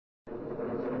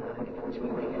It's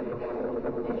alive.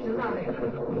 It's alive.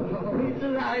 Oh, it's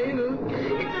alive.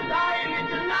 It's alive.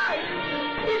 It's alive.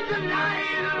 It's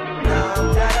alive.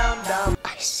 Dum, dum, dum.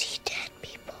 I see dead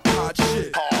people. Hot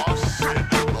shit.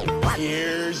 Oh,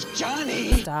 here's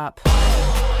Johnny. Stop.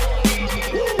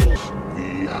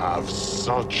 We have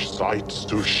such sights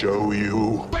to show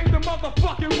you. Bring the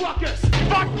motherfucking ruckus.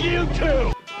 Fuck you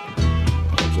too.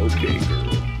 It's okay,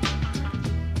 girl.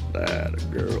 That a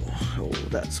girl. Oh,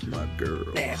 that's my girl.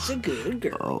 That's a good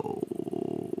girl. Oh,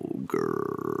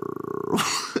 girl.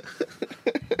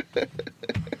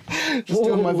 Just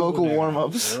doing my vocal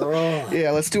warm-ups.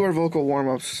 Yeah, let's do our vocal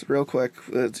warm-ups real quick.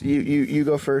 You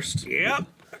go first. Yep.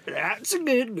 That's a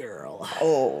good girl.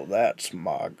 Oh, that's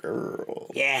my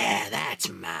girl. Yeah, that's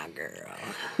my girl.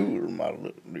 You're my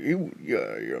little...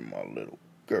 you're my little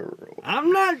girl.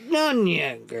 I'm not done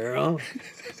yet, girl.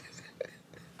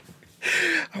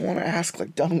 I want to ask,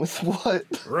 like, done with what?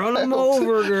 Run him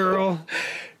over, girl.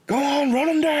 Go on, run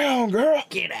him down, girl.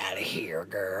 Get out of here,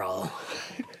 girl.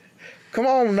 Come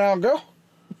on now, girl.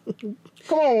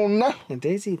 Come on now. And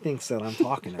Daisy thinks that I'm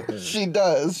talking to her. She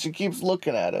does. She keeps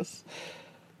looking at us.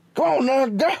 Come on now,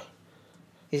 girl.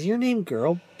 Is your name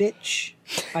Girl, bitch?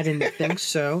 I didn't think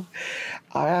so.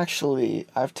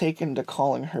 I've taken to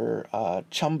calling her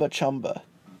Chumba Chumba.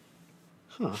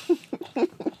 Huh.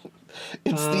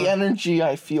 It's the energy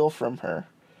I feel from her.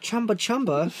 Chumba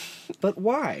Chumba? But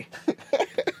why?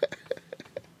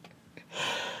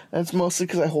 That's mostly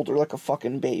because I hold her like a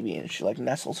fucking baby and she like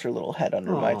nestles her little head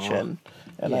under my chin.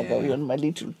 And I go, you're my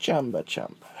little Chumba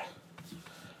Chumba.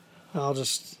 I'll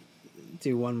just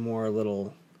do one more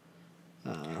little...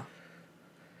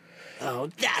 Oh,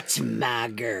 that's my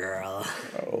girl.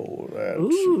 Oh, that's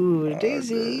Ooh, my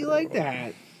Daisy, girl. you like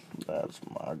that? That's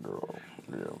my girl.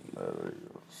 Yeah, that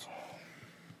is.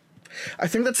 I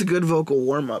think that's a good vocal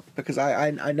warm-up because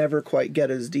I never quite get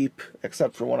as deep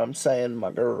except for when I'm saying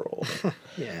my girl.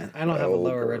 Yeah, I don't have a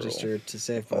lower girl. register to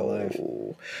save my life.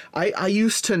 I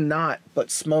used to not, but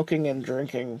smoking and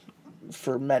drinking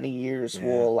for many years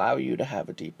will allow you to have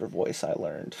a deeper voice, I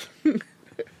learned.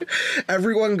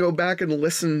 Everyone go back and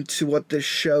listen to what this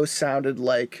show sounded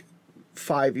like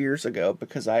 5 years ago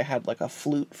because I had like a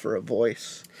flute for a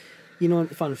voice. You know,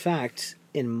 fun fact,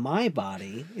 in my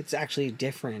body, it's actually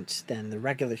different than the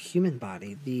regular human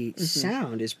body. The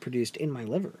sound is produced in my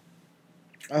liver.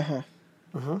 Uh-huh.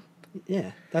 Uh-huh.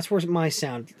 Yeah, that's where my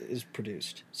sound is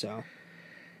produced, so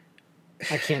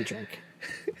I can't drink.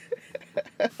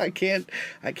 I can't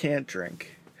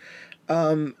drink.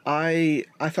 I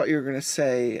thought you were gonna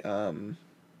say I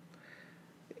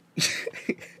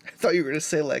thought you were gonna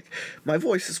say like my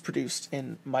voice is produced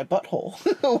in my butthole.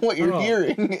 What you're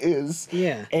hearing is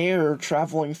air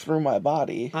traveling through my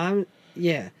body.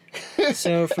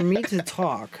 So for me to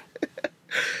talk,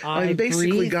 I'm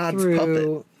basically breathe God's through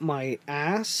puppet. my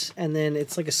ass, and then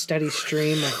it's like a steady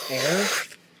stream of air.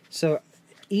 So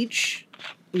each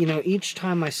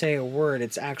time I say a word,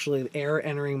 it's actually air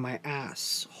entering my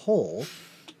ass hole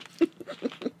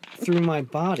through my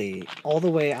body all the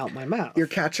way out my mouth. You're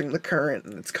catching the current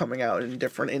and it's coming out in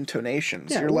different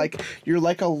intonations. Yeah, you're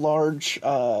like a large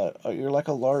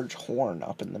horn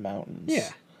up in the mountains.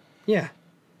 Yeah.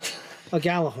 A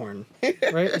Gallahorn,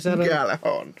 right? Is that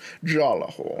Gallahorn,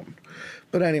 Jollahorn.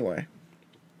 But anyway,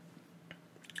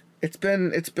 it's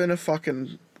been a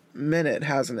fucking minute,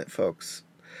 hasn't it, folks?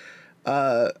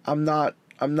 I'm not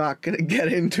gonna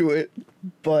get into it,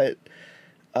 but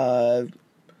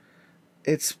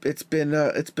it's been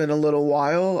a little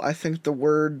while. I think the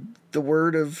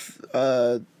word of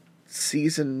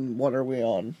season, what are we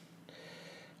on?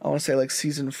 I want to say like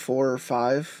season 4 or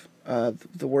 5.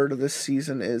 The word of this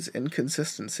season is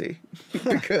inconsistency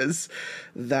because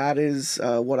that is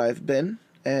what I've been.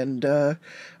 And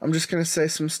I'm just going to say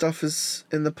some stuff is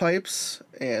in the pipes,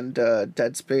 and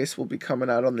Dead Space will be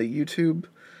coming out on the YouTube.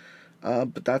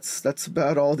 But that's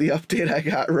about all the update I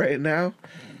got right now.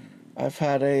 I've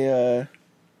had a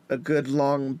good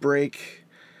long break,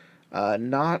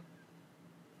 not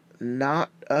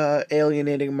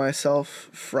alienating myself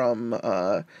from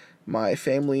my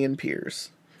family and peers.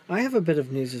 I have a bit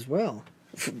of news as well.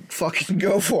 Fucking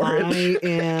go for it. I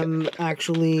am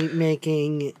actually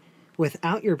making,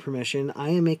 without your permission, I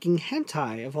am making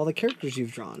hentai of all the characters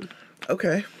you've drawn.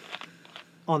 Okay.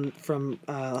 From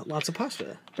Lots of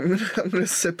Pasta. I'm gonna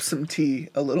sip some tea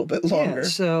a little bit longer. Yeah,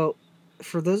 so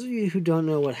for those of you who don't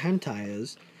know what hentai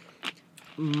is,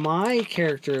 my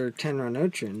character, Tenron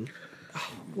Otrin,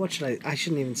 I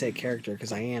shouldn't even say character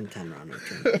because I am Tenron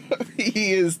Otrin.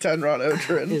 He is Tenron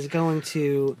Otrin. Is going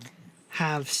to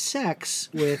have sex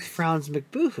with Franz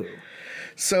McBoohoo.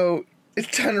 So,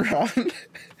 Tenron,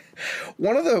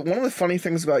 One of the funny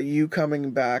things about you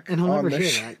coming back And he'll on never the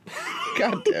hear that.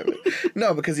 God damn it.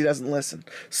 No, because he doesn't listen.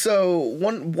 So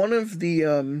one of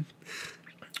the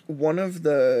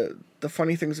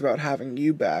funny things about having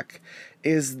you back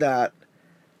is that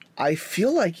I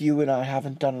feel like you and I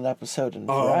haven't done an episode in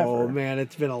forever. Oh man,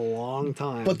 it's been a long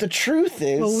time. But the truth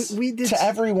is, Well, we did to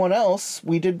everyone else,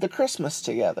 we did the Christmas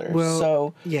together. Well,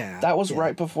 so yeah, that was yeah.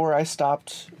 right before I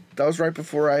stopped. That was right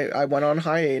before I went on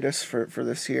hiatus for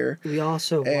this year. We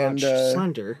also And, watched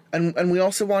Slender. And we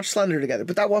also watched Slender together,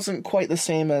 but that wasn't quite the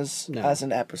same as No.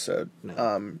 an episode.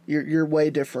 No. You're way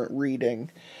different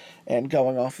reading and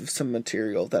going off of some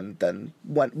material than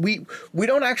when we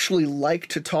don't actually like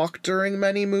to talk during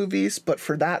many movies, but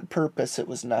for that purpose it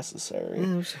was necessary.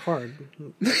 Yeah, it was hard.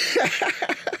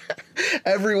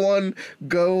 Everyone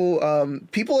go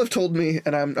people have told me,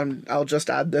 and I'll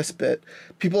just add this bit.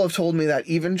 People have told me that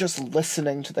even just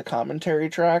listening to the commentary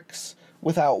tracks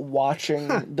without watching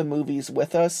the movies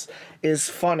with us is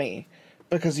funny,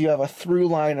 because you have a through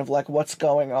line of like what's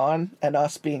going on and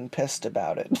us being pissed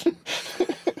about it.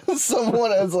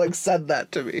 Someone has like said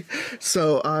that to me.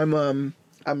 So I'm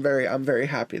very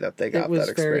happy that they got It was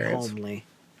that very experience. homely.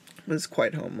 It was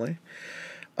quite homely.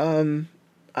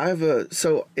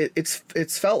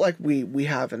 It's felt like we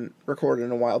haven't recorded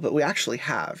in a while, but we actually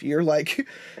have. You're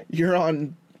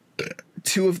on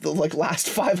 2 of the like last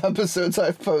 5 episodes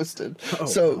I've posted.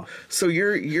 Oh, wow. So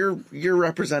you're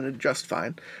represented just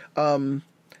fine.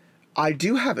 I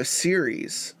do have a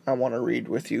series I want to read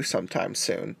with you sometime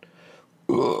soon.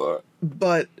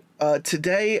 But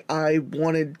today I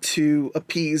wanted to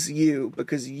appease you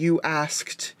because you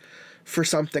asked for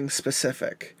something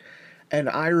specific. And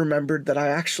I remembered that I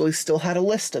actually still had a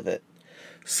list of it.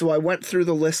 So I went through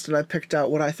the list and I picked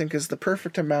out what I think is the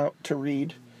perfect amount to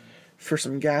read for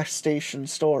some gas station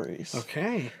stories.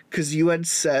 Okay. Because you had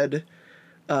said,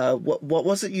 what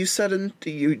was it you said?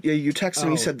 You texted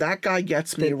me, you said, that guy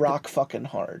gets me rock fucking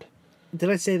hard. Did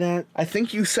I say that? I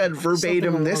think you said Something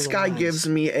verbatim, along this the guy lines. gives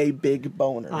me a big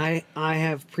boner. I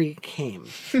have pre-came.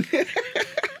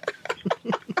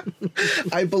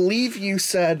 I believe you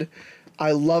said,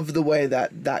 I love the way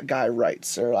that guy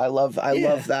writes, or I love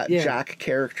that yeah. Jack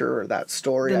character or that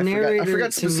story. The I narrator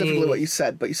forget to specifically me- what you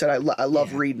said, but you said I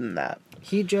love Yeah. reading that.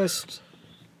 He just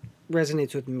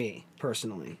resonates with me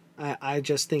personally. I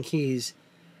just think he's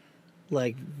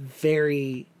like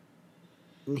very.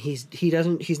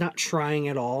 He's not trying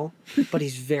at all, but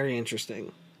he's very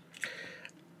interesting.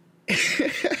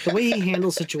 The way he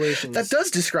handles situations. That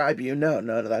does describe you. No,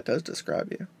 that does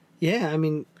describe you. Yeah, I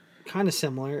mean, kind of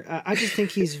similar. I just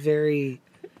think he's very.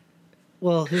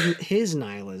 Well, his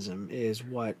nihilism is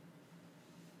what.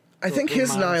 I think his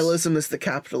reminds- nihilism is the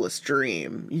capitalist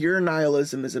dream. Your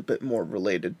nihilism is a bit more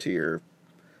related to your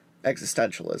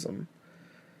existentialism.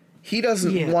 He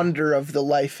doesn't wonder of the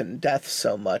life and death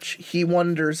so much. He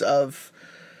wonders of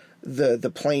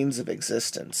the planes of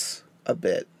existence a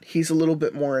bit. He's a little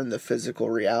bit more in the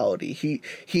physical reality.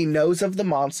 He knows of the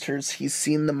monsters. He's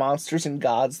seen the monsters and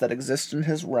gods that exist in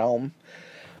his realm.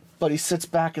 But he sits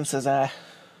back and says, I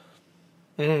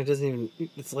know, it doesn't even.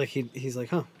 It's like he's like,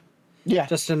 huh. yeah,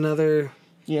 Just another.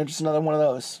 just another one of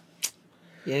those.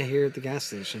 Yeah, here at the gas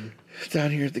station. Down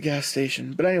here at the gas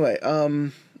station. But anyway,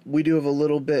 we do have a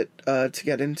little bit to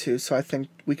get into, so I think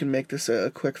we can make this a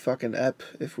quick fucking ep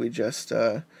if we just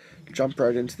jump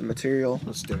right into the material.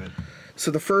 Let's do it.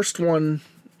 So the first one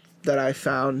that I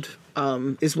found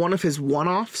is one of his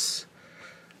one-offs.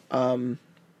 We're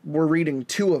reading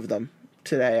 2 of them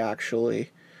today, actually.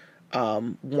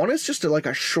 One is just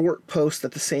a short post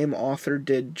that the same author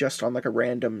did just on like a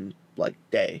random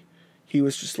day. He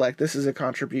was just like, this is a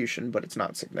contribution, but it's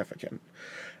not significant.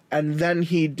 And then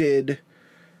he did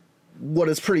what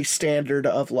is pretty standard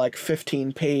of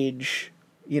 15-page,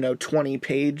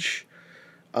 20-page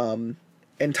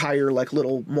entire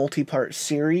little multi-part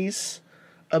series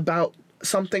about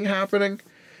something happening.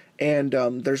 And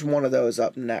there's one of those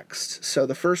up next. So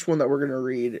the first one that we're going to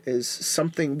read is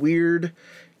Something Weird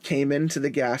Came Into the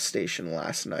Gas Station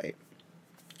Last Night.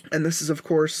 And this is, of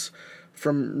course,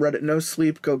 from Reddit No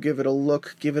Sleep. Go give it a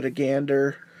look, give it a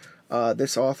gander.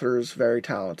 This author is very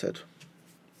talented.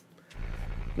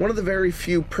 One of the very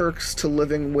few perks to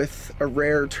living with a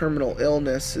rare terminal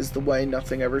illness is the way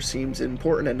nothing ever seems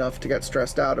important enough to get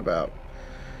stressed out about.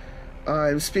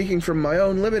 I'm speaking from my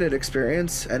own limited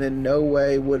experience, and in no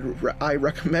way would I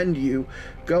recommend you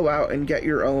go out and get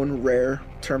your own rare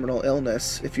terminal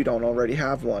illness if you don't already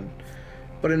have one.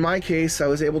 But in my case, I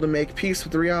was able to make peace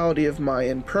with the reality of my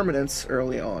impermanence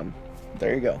early on.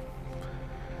 There you go.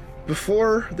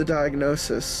 Before the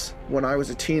diagnosis, when I was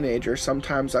a teenager,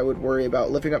 sometimes I would worry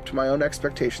about living up to my own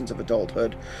expectations of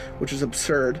adulthood, which is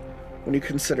absurd when you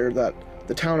consider that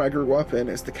the town I grew up in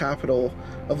is the capital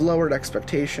of lowered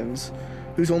expectations,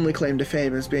 whose only claim to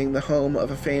fame is being the home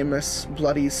of a famous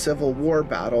bloody Civil War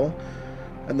battle,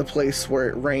 and the place where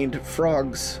it rained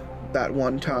frogs that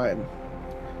one time.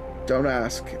 Don't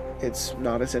ask, it's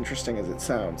not as interesting as it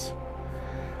sounds.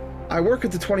 I work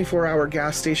at the 24-hour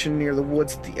gas station near the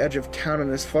woods at the edge of town,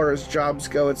 and as far as jobs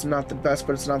go, it's not the best,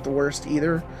 but it's not the worst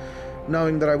either.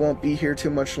 Knowing that I won't be here too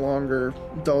much longer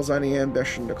dulls any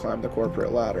ambition to climb the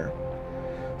corporate ladder.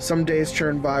 Some days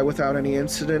churn by without any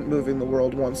incident, moving the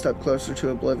world one step closer to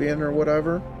oblivion or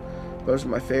whatever. Those are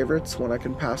my favorites, when I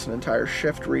can pass an entire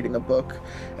shift reading a book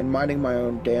and minding my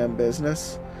own damn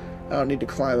business. I don't need to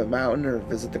climb a mountain or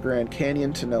visit the Grand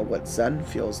Canyon to know what Zen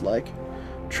feels like.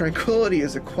 Tranquility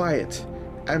is a quiet,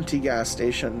 empty gas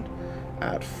station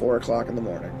at 4 o'clock in the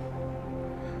morning.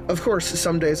 Of course,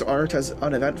 some days aren't as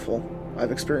uneventful.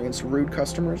 I've experienced rude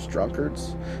customers,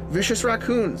 drunkards, vicious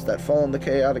raccoons that fall in the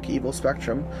chaotic evil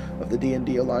spectrum of the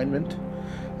D&D alignment,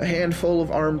 a handful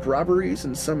of armed robberies,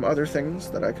 and some other things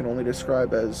that I can only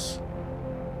describe as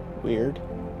weird.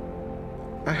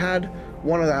 I had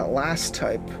one of that last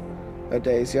type of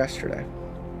days yesterday.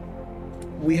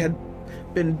 We had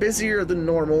been busier than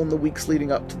normal in the weeks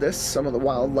leading up to this. Some of the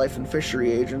wildlife and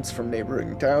fishery agents from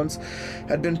neighboring towns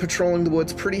had been patrolling the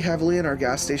woods pretty heavily, and our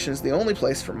gas station is the only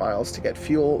place for miles to get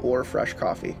fuel or fresh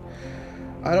coffee.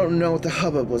 I don't know what the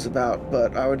hubbub was about,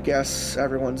 but I would guess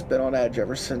everyone's been on edge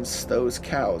ever since those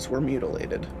cows were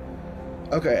mutilated.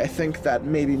 Okay, I think that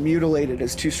maybe mutilated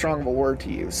is too strong of a word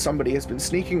to use. Somebody has been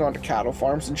sneaking onto cattle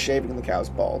farms and shaving the cows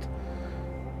bald.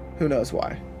 Who knows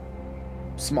why?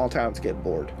 Small towns get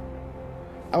bored.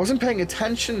 I wasn't paying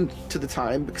attention to the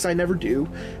time, because I never do,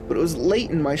 but it was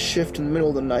late in my shift in the middle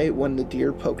of the night when the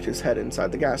deer poked his head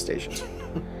inside the gas station.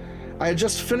 I had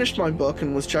just finished my book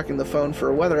and was checking the phone for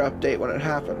a weather update when it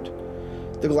happened.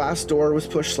 The glass door was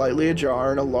pushed slightly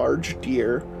ajar, and a large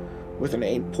deer with an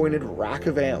 8-pointed rack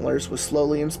of antlers was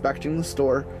slowly inspecting the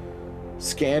store,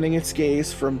 scanning its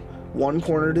gaze from one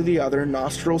corner to the other,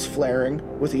 nostrils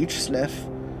flaring with each sniff.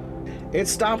 It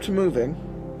stopped moving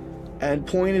and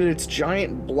pointed its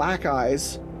giant black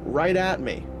eyes right at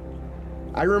me.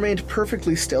 I remained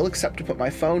perfectly still except to put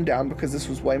my phone down, because this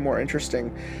was way more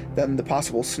interesting than the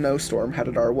possible snowstorm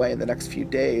headed our way in the next few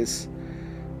days.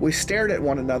 We stared at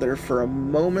one another for a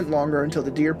moment longer until the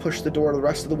deer pushed the door the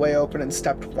rest of the way open and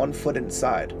stepped 1 foot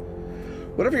inside.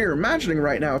 Whatever you're imagining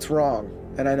right now, it's wrong.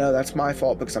 And I know that's my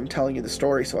fault because I'm telling you the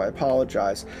story, so I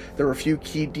apologize. There were a few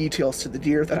key details to the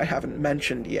deer that I haven't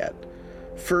mentioned yet.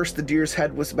 First, the deer's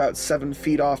head was about 7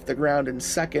 feet off the ground, and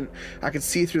second, I could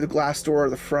see through the glass door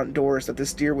of the front doors that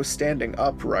this deer was standing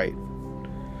upright.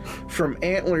 From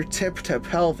antler tip to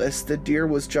pelvis, the deer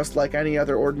was just like any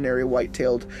other ordinary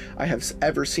white-tailed I have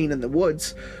ever seen in the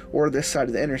woods or this side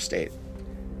of the interstate.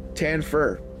 Tan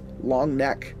fur, long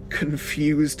neck,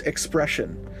 confused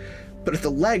expression. But at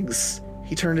the legs,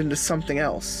 he turned into something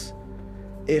else.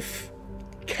 If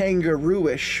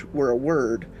kangarooish were a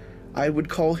word, I would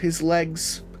call his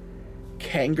legs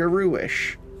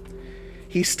kangarooish.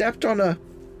 He stepped on a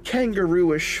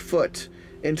kangarooish foot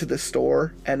into the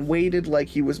store and waited like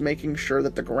he was making sure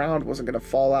that the ground wasn't going to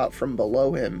fall out from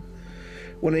below him.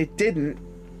 When it didn't,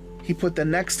 he put the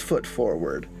next foot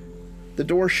forward. The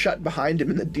door shut behind him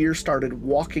and the deer started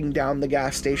walking down the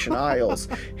gas station aisles,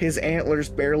 his antlers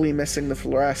barely missing the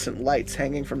fluorescent lights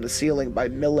hanging from the ceiling by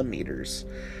millimeters.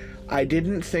 I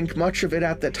didn't think much of it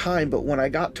at the time, but when I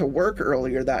got to work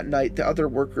earlier that night, the other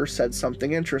worker said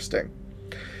something interesting.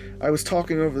 I was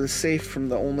talking over the safe from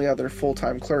the only other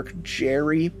full-time clerk,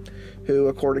 Jerry, who,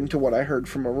 according to what I heard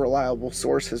from a reliable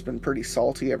source, has been pretty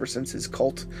salty ever since his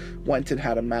cult went and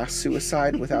had a mass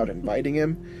suicide without inviting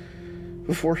him.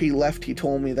 Before he left, he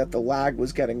told me that the lag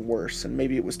was getting worse, and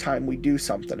maybe it was time we do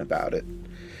something about it.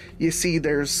 You see,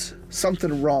 there's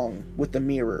something wrong with the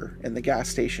mirror in the gas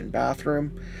station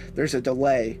bathroom. There's a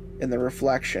delay in the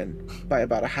reflection by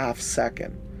about a half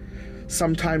second.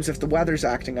 Sometimes if the weather's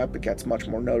acting up, it gets much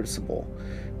more noticeable.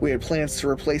 We had plans to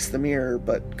replace the mirror,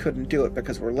 but couldn't do it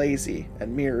because we're lazy,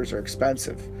 and mirrors are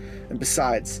expensive. And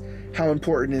besides, how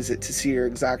important is it to see your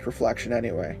exact reflection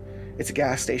anyway? It's a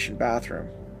gas station bathroom,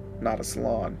 not a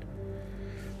salon.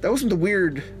 That wasn't the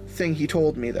weird thing he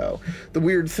told me, though. The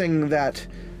weird thing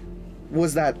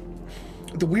was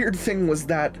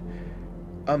that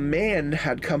a man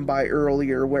had come by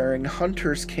earlier wearing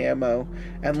hunter's camo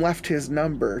and left his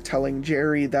number, telling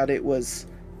Jerry that it was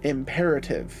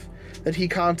imperative that he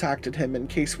contacted him in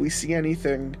case we see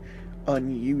anything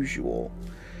unusual.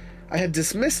 I had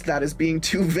dismissed that as being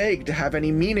too vague to have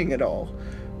any meaning at all.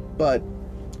 But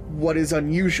what is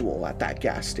unusual at that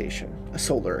gas station? A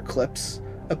solar eclipse?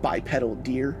 A bipedal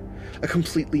deer? A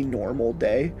completely normal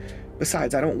day?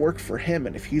 Besides, I don't work for him,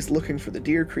 and if he's looking for the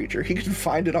deer creature, he can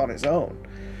find it on his own.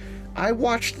 I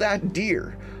watched that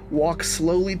deer walk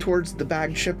slowly towards the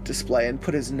bagged ship display and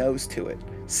put his nose to it,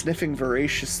 sniffing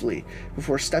voraciously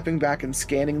before stepping back and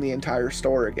scanning the entire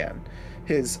store again.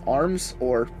 His arms,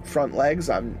 or front legs,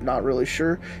 I'm not really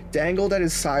sure, dangled at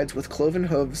his sides with cloven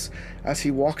hooves as he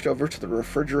walked over to the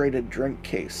refrigerated drink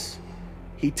case.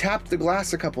 He tapped the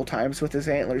glass a couple times with his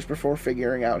antlers before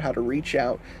figuring out how to reach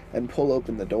out and pull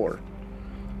open the door.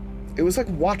 It was like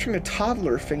watching a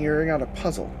toddler figuring out a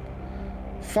puzzle.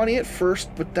 Funny at first,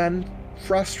 but then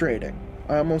frustrating.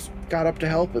 I almost got up to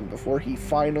help him before he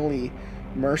finally,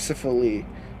 mercifully,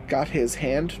 got his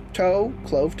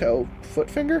clove toe, foot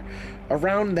finger,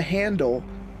 around the handle,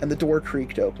 and the door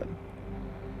creaked open.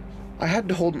 I had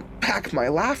to hold back my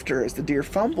laughter as the deer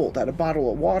fumbled at a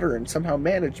bottle of water and somehow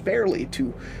managed barely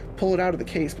to pull it out of the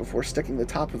case before sticking the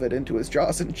top of it into his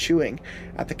jaws and chewing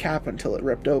at the cap until it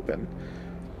ripped open.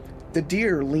 The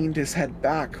deer leaned his head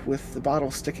back with the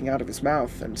bottle sticking out of his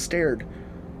mouth and stared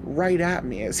right at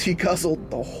me as he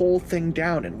guzzled the whole thing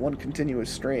down in one continuous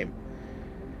stream.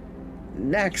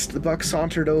 Next, the buck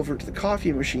sauntered over to the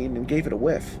coffee machine and gave it a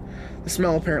whiff. The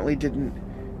smell apparently didn't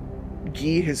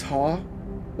gee his haw.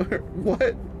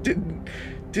 What?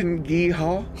 Didn't gee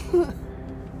haw?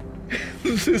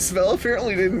 The smell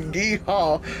apparently didn't gee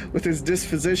haw with his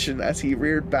disposition as he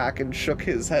reared back and shook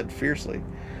his head fiercely.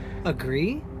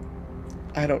 Agree?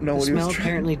 I don't know The what he was smell trying.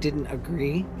 apparently didn't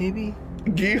agree, maybe?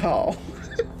 Gee-haw.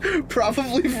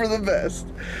 Probably for the best.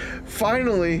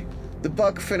 Finally, the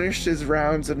buck finished his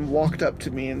rounds and walked up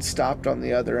to me and stopped on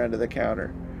the other end of the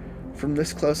counter. From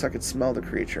this close I could smell the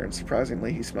creature, and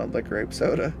surprisingly he smelled like grape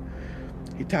soda.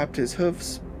 He tapped his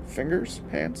hooves, fingers,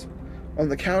 hands, on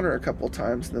the counter a couple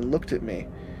times and then looked at me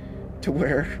to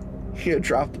where he had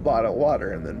dropped the bottle of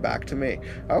water and then back to me.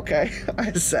 Okay,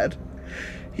 I said.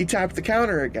 He tapped the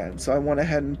counter again, so I went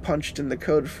ahead and punched in the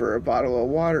code for a bottle of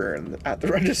water at the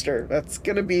register. That's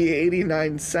gonna be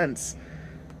 89 cents.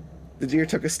 The deer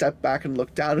took a step back and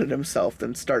looked down at himself,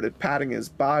 then started patting his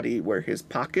body where his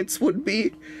pockets would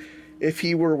be if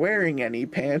he were wearing any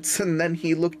pants, and then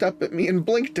he looked up at me and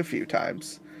blinked a few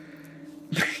times.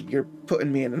 You're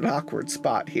putting me in an awkward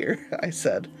spot here, I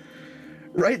said.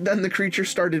 Right then, the creature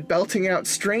started belting out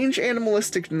strange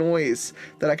animalistic noise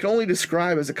that I can only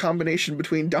describe as a combination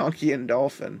between donkey and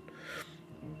dolphin.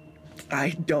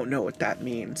 I don't know what that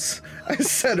means, I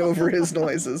said over his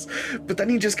noises, but then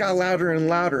he just got louder and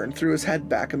louder and threw his head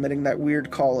back, emitting that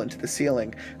weird call into the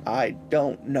ceiling. I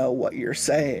don't know what you're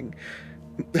saying.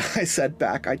 I said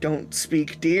back, I don't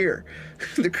speak deer.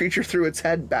 The creature threw its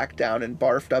head back down and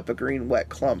barfed up a green wet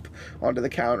clump onto the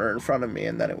counter in front of me,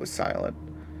 and then it was silent.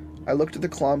 I looked at the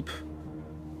clump,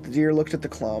 the deer looked at the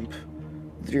clump,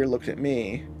 the deer looked at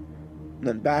me, and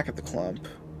then back at the clump.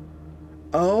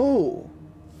 Oh!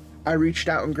 I reached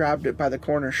out and grabbed it by the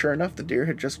corner. Sure enough, the deer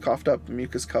had just coughed up a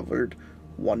mucus-covered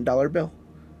 $1 bill.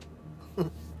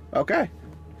 Okay.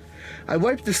 I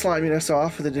wiped the sliminess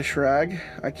off with a dish rag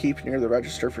I keep near the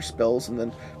register for spills, and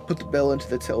then put the bill into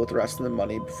the till with the rest of the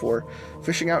money before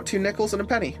fishing out 2 nickels and a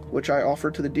penny, which I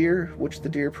offered to the deer, which the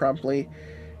deer promptly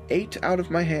ate out of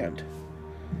my hand.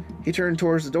 He turned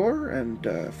towards the door and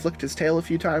flicked his tail a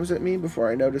few times at me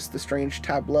before I noticed the strange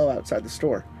tableau outside the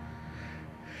store.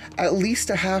 At least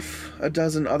a half a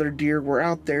dozen other deer were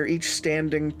out there, each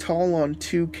standing tall on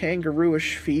 2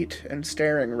 kangaroo-ish feet and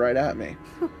staring right at me.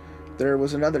 There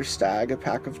was another stag, a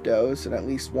pack of does, and at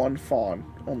least 1 fawn,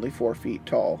 only 4 feet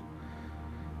tall.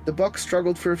 The buck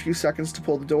struggled for a few seconds to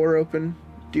pull the door open.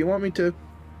 Do you want me to?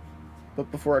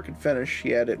 But before I could finish, he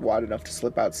had it wide enough to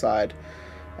slip outside,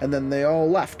 and then they all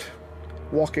left,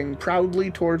 walking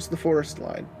proudly towards the forest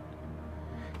line.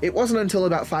 It wasn't until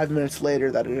about 5 minutes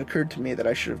later that it occurred to me that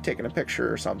I should have taken a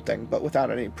picture or something, but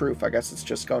without any proof, I guess it's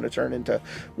just going to turn into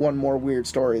one more weird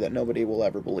story that nobody will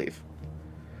ever believe.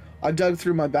 I dug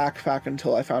through my backpack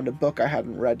until I found a book I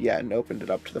hadn't read yet and opened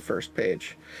it up to the first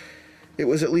page. It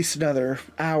was at least another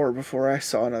hour before I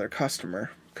saw another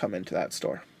customer come into that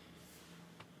store.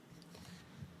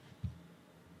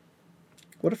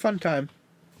 What a fun time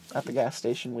at the gas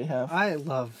station we have. I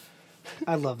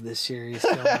love this series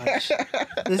so much.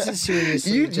 This is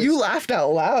seriously You laughed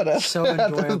out loud. so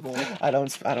enjoyable. I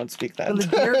don't speak that.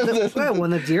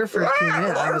 When the deer first came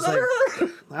in, I was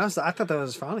like, I thought that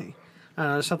was funny. I don't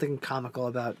know, there's something comical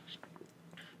about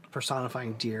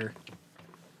personifying deer.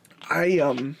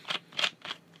 I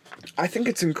think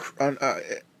it's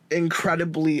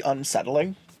incredibly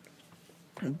unsettling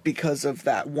because of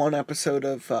that one episode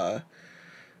of, I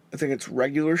think it's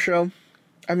Regular Show.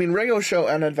 I mean, Regular Show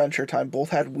and Adventure Time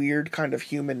both had weird kind of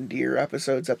human deer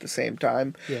episodes at the same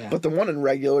time. Yeah. But the one in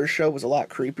Regular Show was a lot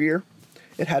creepier.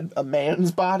 It had a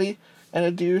man's body and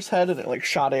a deer's head, and it, like,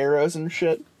 shot arrows and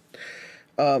shit.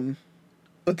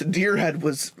 But the deer head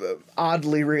was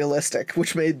oddly realistic,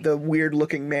 which made the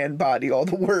weird-looking man body all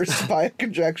the worse by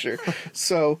conjecture.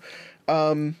 So,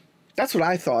 that's what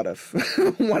I thought of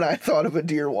when I thought of a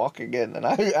deer walking in, and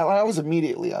I was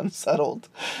immediately unsettled.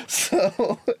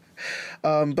 So,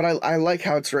 but I like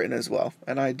how it's written as well,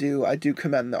 and I do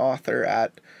commend the author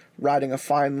at riding a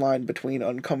fine line between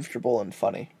uncomfortable and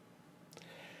funny.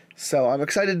 So I'm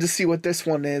excited to see what this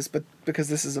one is, but because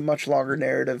this is a much longer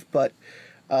narrative, but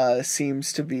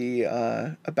seems to be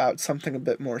about something a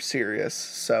bit more serious.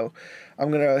 So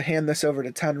I'm going to hand this over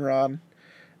to Tenron,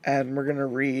 and we're going to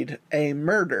read A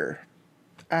Murder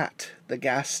at the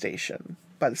Gas Station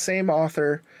by the same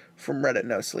author from Reddit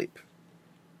No Sleep.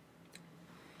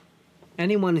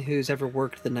 Anyone who's ever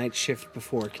worked the night shift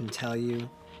before can tell you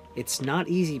it's not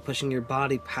easy pushing your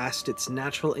body past its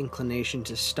natural inclination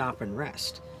to stop and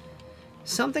rest.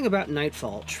 Something about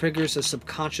nightfall triggers a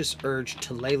subconscious urge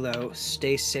to lay low,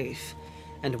 stay safe,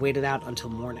 and wait it out until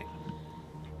morning.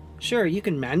 Sure, you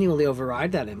can manually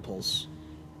override that impulse,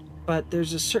 but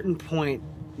there's a certain point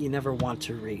you never want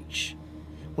to reach,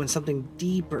 when something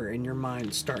deeper in your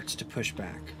mind starts to push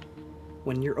back,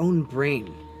 when your own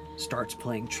brain starts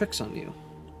playing tricks on you.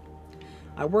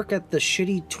 I work at the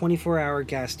shitty 24-hour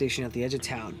gas station at the edge of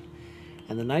town,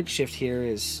 and the night shift here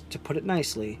is, to put it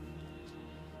nicely,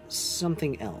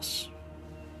 something else.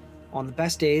 On the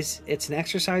best days, it's an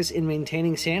exercise in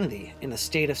maintaining sanity in a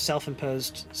state of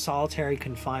self-imposed solitary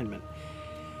confinement.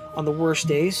 On the worst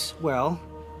days, well,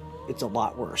 it's a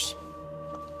lot worse.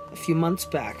 A few months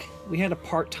back, we had a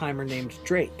part-timer named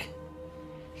Drake.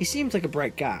 He seemed like a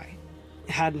bright guy.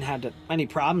 Hadn't had any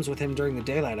problems with him during the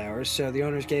daylight hours, so the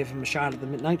owners gave him a shot at the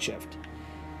midnight shift.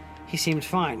 He seemed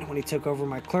fine when he took over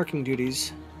my clerking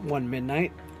duties one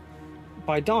midnight.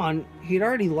 By dawn, he'd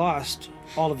already lost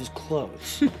all of his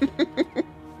clothes.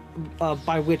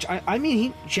 By which, I mean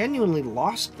he genuinely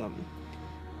lost them.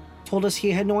 Told us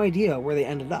he had no idea where they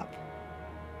ended up.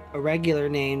 A regular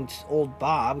named Old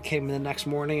Bob came in the next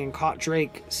morning and caught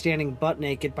Drake standing butt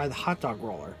naked by the hot dog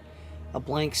roller, a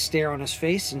blank stare on his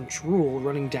face and drool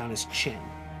running down his chin.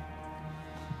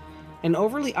 An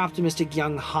overly optimistic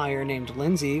young hire named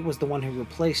Lindsay was the one who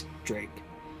replaced Drake.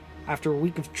 After a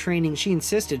week of training, she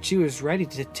insisted she was ready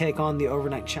to take on the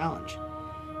overnight challenge.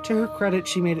 To her credit,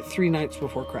 she made it 3 nights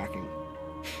before cracking.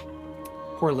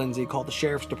 Poor Lindsay called the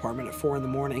sheriff's department at 4 in the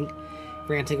morning,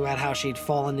 ranting about how she'd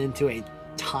fallen into a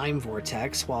time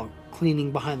vortex while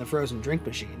cleaning behind the frozen drink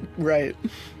machine. Right.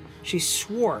 She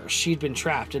swore she'd been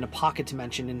trapped in a pocket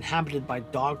dimension inhabited by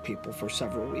dog people for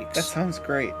several weeks. That sounds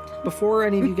great. Before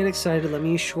any of you get excited, let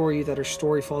me assure you that her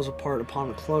story falls apart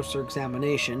upon a closer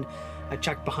examination. I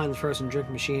checked behind the frozen drink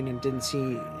machine and didn't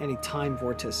see any time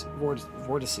vortices.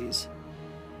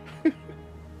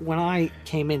 When I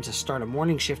came in to start a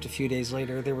morning shift a few days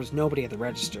later, there was nobody at the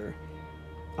register.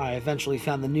 I eventually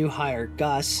found the new hire,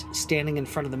 Gus, standing in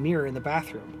front of the mirror in the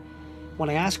bathroom. When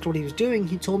I asked what he was doing,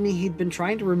 he told me he'd been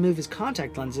trying to remove his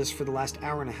contact lenses for the last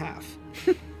hour and a half.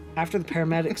 After the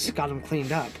paramedics got him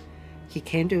cleaned up, he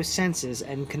came to his senses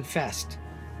and confessed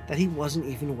that he wasn't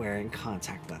even wearing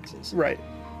contact lenses. Right.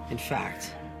 In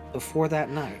fact, before that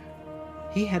night,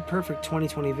 he had perfect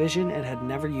 20/20 vision and had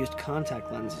never used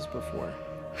contact lenses before.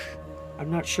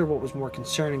 I'm not sure what was more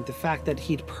concerning, the fact that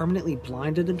he'd permanently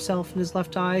blinded himself in his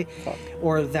left eye,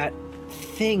 or that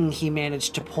thing he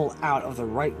managed to pull out of the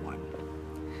right one.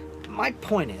 My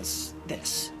point is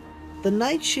this. The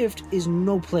night shift is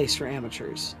no place for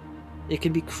amateurs. It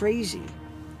can be crazy.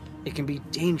 It can be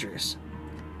dangerous.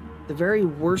 The very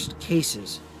worst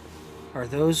cases are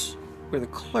those where the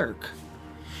clerk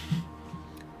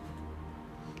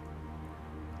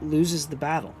loses the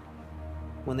battle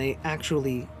when they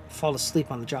actually fall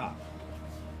asleep on the job.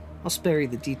 I'll spare you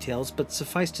the details, but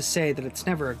suffice to say that it's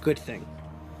never a good thing.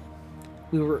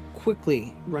 We were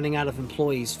quickly running out of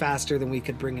employees faster than we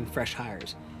could bring in fresh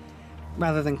hires.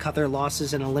 Rather than cut their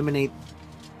losses and eliminate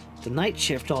the night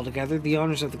shift altogether, the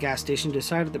owners of the gas station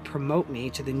decided to promote me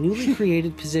to the newly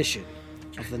created position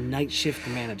of the night shift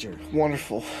manager.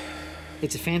 Wonderful.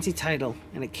 It's a fancy title,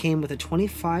 and it came with a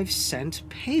 25-cent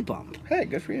pay bump. Hey,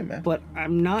 good for you, man. But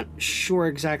I'm not sure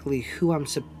exactly who I'm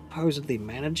supposedly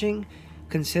managing,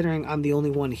 considering I'm the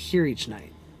only one here each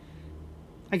night.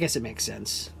 I guess it makes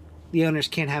sense. The owners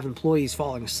can't have employees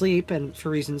falling asleep, and for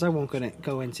reasons I won't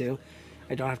go into,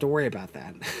 I don't have to worry about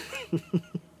that.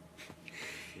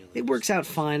 It works out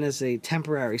fine as a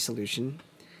temporary solution,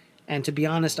 and to be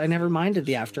honest, I never minded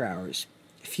the after hours.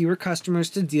 Fewer customers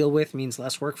to deal with means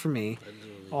less work for me,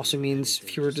 also means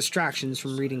fewer distractions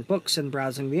from reading books and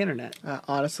browsing the internet.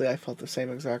 Honestly, I felt the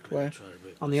same exact way.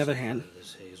 On the other hand,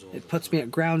 it puts me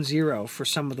at ground zero for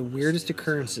some of the weirdest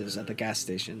occurrences at the gas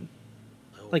station.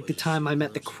 Like the time I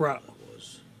met the Crow.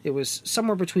 It was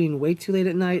somewhere between way too late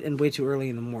at night and way too early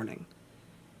in the morning.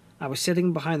 I was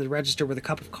sitting behind the register with a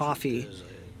cup of coffee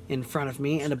in front of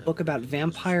me and a book about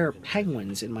vampire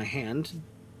penguins in my hand.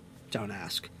 Don't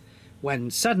ask.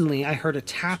 When suddenly I heard a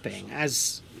tapping,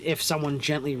 as if someone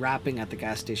gently rapping at the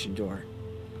gas station door.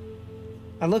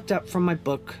 I looked up from my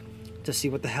book to see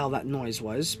what the hell that noise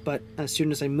was, but as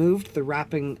soon as I moved, the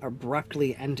rapping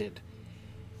abruptly ended.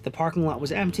 The parking lot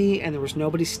was empty, and there was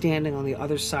nobody standing on the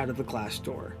other side of the glass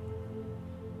door.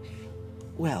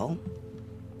 Well,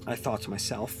 I thought to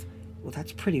myself, well,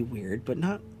 that's pretty weird, but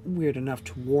not weird enough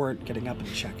to warrant getting up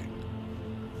and checking.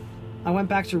 I went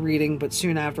back to reading, but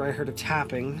soon after I heard a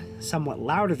tapping, somewhat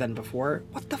louder than before.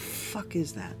 What the fuck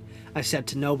is that? I said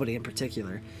to nobody in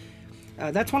particular.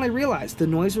 That's when I realized the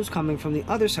noise was coming from the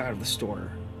other side of the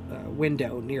store,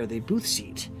 window near the booth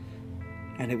seat,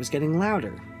 and it was getting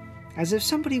louder, as if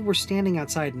somebody were standing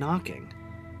outside knocking.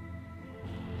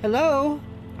 "Hello?"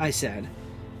 I said.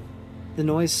 The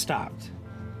noise stopped.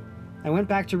 I went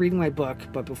back to reading my book,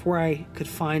 but before I could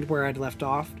find where I'd left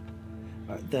off,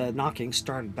 the knocking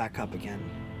started back up again.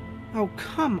 Oh,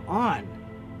 come on!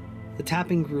 The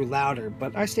tapping grew louder,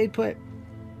 but I stayed put.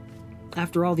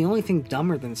 After all, the only thing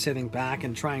dumber than sitting back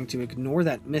and trying to ignore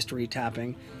that mystery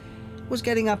tapping was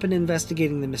getting up and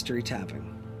investigating the mystery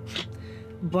tapping.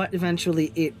 But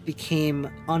eventually it became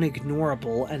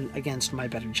unignorable, and against my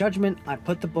better judgment, I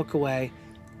put the book away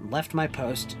and left my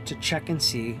post to check and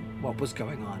see what was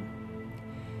going on.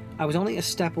 I was only a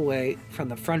step away from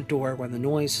the front door when the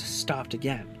noise stopped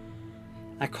again.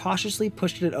 I cautiously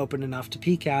pushed it open enough to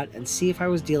peek out and see if I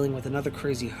was dealing with another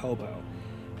crazy hobo.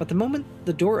 But the moment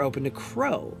the door opened, a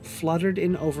crow fluttered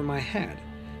in over my head,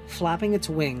 flapping its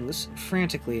wings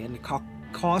frantically and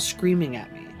caw screaming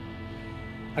at me.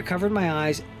 I covered my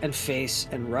eyes and face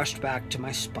and rushed back to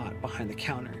my spot behind the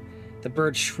counter, the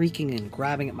bird shrieking and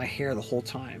grabbing at my hair the whole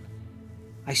time.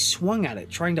 I swung at it,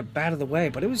 trying to bat it away,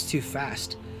 but it was too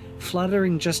fast,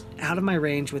 fluttering just out of my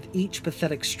range with each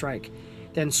pathetic strike,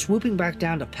 then swooping back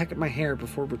down to peck at my hair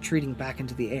before retreating back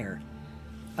into the air.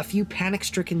 A few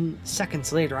panic-stricken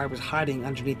seconds later, I was hiding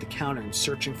underneath the counter and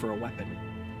searching for a weapon.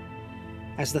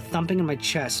 As the thumping in my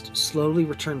chest slowly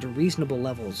returned to reasonable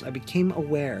levels, I became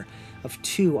aware of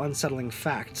two unsettling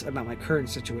facts about my current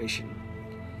situation.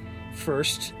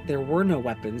 First, there were no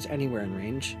weapons anywhere in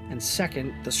range, and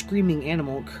second, the screaming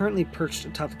animal currently perched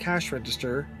atop the cash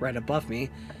register right above me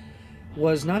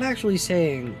was not actually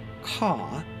saying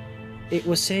caw, it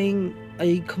was saying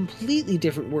a completely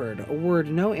different word, a word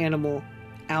no animal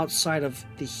outside of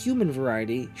the human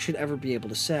variety should ever be able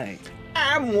to say.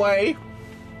 Amway!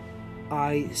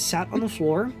 I sat on the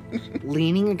floor,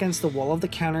 leaning against the wall of the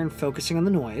counter and focusing on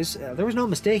the noise. There was no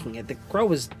mistaking it. The crow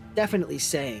was definitely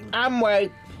saying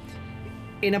Amway!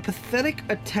 In a pathetic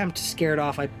attempt to scare it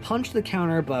off, I punched the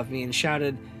counter above me and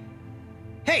shouted,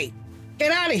 "Hey,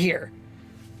 get out of here!"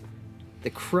 The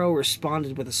crow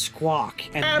responded with a squawk,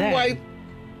 and Amway!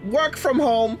 then Work from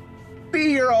home!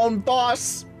 Be your own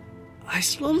boss! I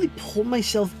slowly pulled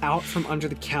myself out from under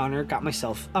the counter, got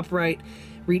myself upright,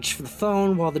 reached for the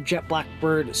phone while the jet black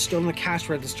bird stood on the cash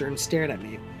register and stared at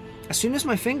me. As soon as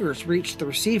my fingers reached the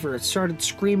receiver, it started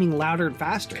screaming louder and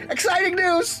faster. Exciting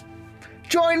news!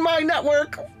 Join my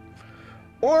network!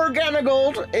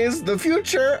 Organigold is the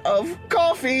future of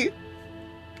coffee.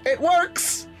 It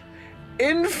works!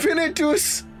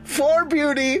 Infinitus for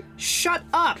beauty! "Shut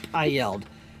up!" I yelled.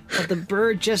 But the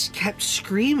bird just kept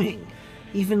screaming,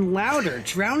 even louder,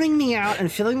 drowning me out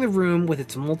and filling the room with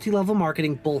its multi-level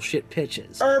marketing bullshit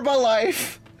pitches.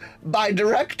 Herbalife, buy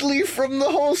directly from the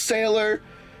wholesaler.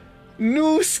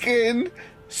 New skin,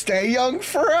 stay young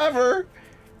forever.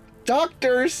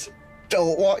 Doctors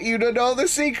don't want you to know the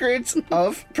secrets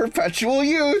of perpetual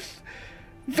youth.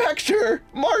 Vector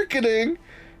marketing.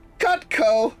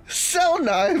 Cutco, sell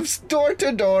knives door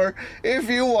to door if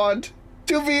you want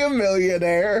to be a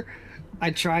millionaire. I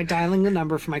tried dialing the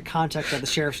number for my contact at the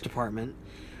sheriff's department,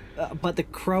 but the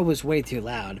crow was way too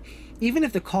loud. Even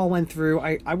if the call went through,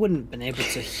 I wouldn't have been able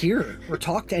to hear or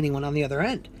talk to anyone on the other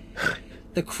end.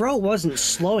 The crow wasn't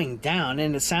slowing down,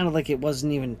 and it sounded like it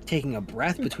wasn't even taking a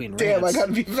breath between rants. Damn, I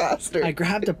gotta be faster. I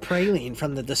grabbed a praline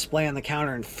from the display on the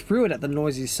counter and threw it at the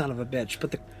noisy son of a bitch,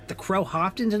 but the crow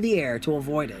hopped into the air to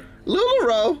avoid it.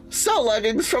 LuLaRoe, sell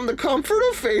leggings from the comfort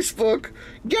of Facebook.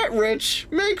 Get rich,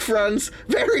 make friends,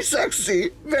 very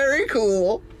sexy, very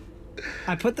cool.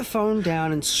 I put the phone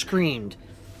down and screamed,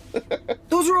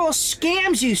 "Those are all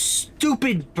scams, you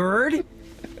stupid bird!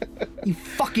 You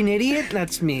fucking idiot!"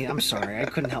 That's me. I'm sorry. I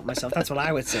couldn't help myself. That's what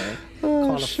I would say.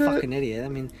 Call it a shit. fucking idiot. I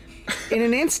mean, in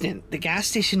an instant, the gas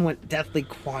station went deathly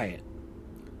quiet.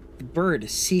 The bird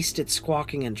ceased its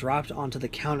squawking and dropped onto the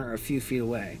counter a few feet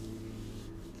away.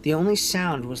 The only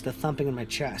sound was the thumping in my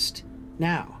chest.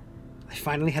 Now, I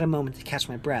finally had a moment to catch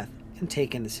my breath and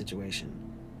take in the situation.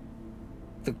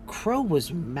 The crow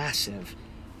was massive.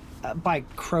 By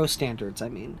crow standards, I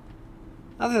mean.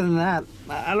 Other than that,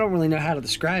 I don't really know how to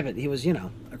describe it. He was, a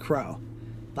crow.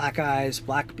 Black eyes,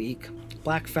 black beak,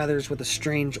 black feathers with a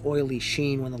strange oily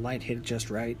sheen when the light hit it just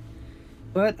right.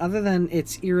 But other than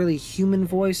its eerily human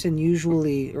voice and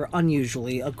usually, or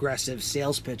unusually, aggressive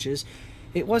sales pitches,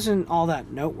 it wasn't all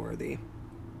that noteworthy.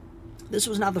 This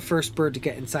was not the first bird to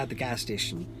get inside the gas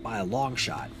station, by a long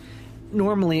shot.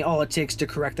 Normally, all it takes to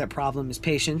correct that problem is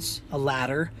patience, a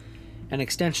ladder, an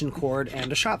extension cord,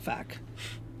 and a shop vac.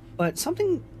 But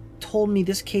something told me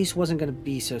this case wasn't going to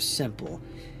be so simple.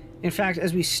 In fact,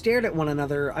 as we stared at one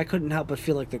another, I couldn't help but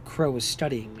feel like the crow was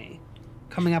studying me,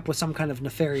 coming up with some kind of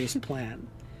nefarious plan.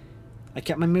 I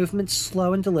kept my movements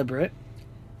slow and deliberate.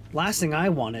 Last thing I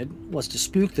wanted was to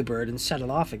spook the bird and set it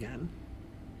off again.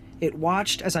 It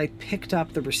watched as I picked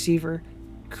up the receiver,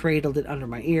 cradled it under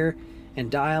my ear, and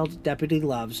dialed Deputy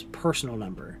Love's personal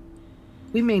number.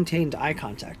 We maintained eye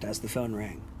contact as the phone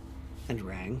rang. And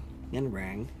rang, and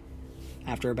rang.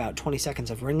 After about 20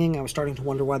 seconds of ringing, I was starting to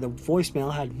wonder why the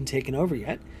voicemail hadn't taken over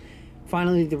yet.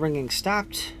 Finally, the ringing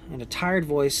stopped, and a tired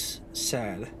voice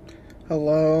said,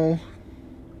 Hello?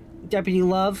 "Deputy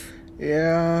Love?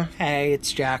 Yeah? Hey,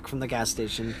 it's Jack from the gas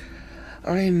station."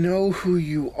 I know who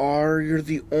you are. You're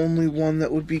the only one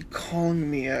that would be calling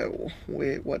me at...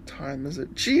 Wait, what time is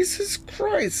it? Jesus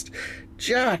Christ!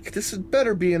 Jack, this had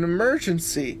better be an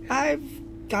emergency.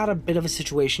 I've got a bit of a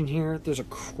situation here. There's a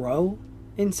crow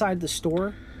inside the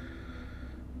store.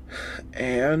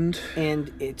 And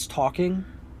it's talking.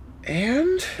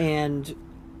 And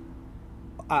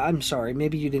I'm sorry,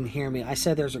 maybe you didn't hear me. I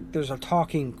said there's a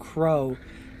talking crow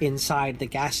inside the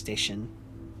gas station.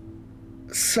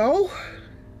 So?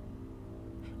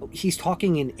 He's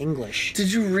talking in English.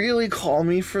 Did you really call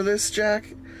me for this,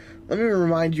 Jack? Let me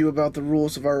remind you about the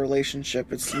rules of our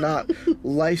relationship. It's not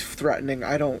life-threatening.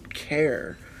 I don't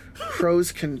care.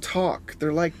 Crows can talk.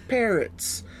 They're like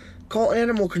parrots. Call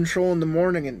animal control in the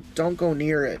morning and don't go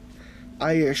near it.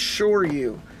 I assure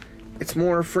you, it's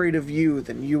more afraid of you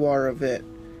than you are of it.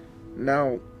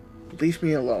 Now, leave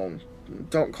me alone.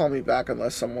 Don't call me back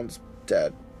unless someone's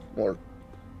dead or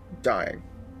dying.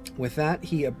 With that,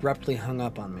 he abruptly hung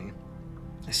up on me.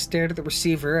 I stared at the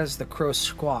receiver as the crow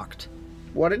squawked.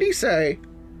 What did he say?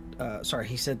 Sorry,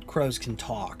 he said crows can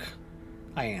talk.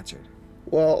 I answered.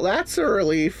 Well, that's a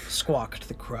relief. Squawked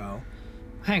the crow.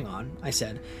 Hang on, I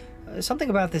said. Something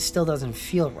about this still doesn't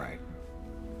feel right.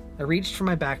 I reached for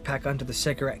my backpack under the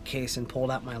cigarette case and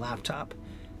pulled out my laptop.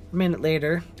 A minute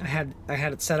later, I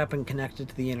had it set up and connected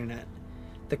to the internet.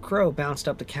 The crow bounced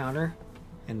up the counter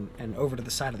and over to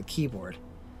the side of the keyboard.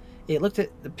 It looked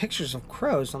at the pictures of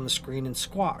crows on the screen and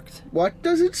squawked. What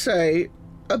does it say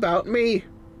about me?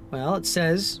 Well, it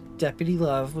says Deputy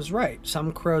Love was right.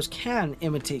 Some crows can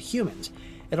imitate humans.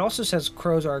 It also says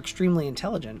crows are extremely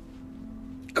intelligent.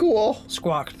 Cool.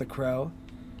 Squawked the crow.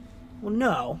 Well,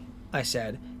 no, I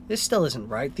said. This still isn't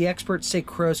right. The experts say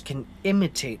crows can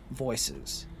imitate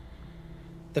voices.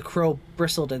 The crow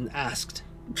bristled and asked,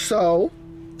 So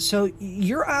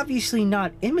you're obviously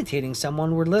not imitating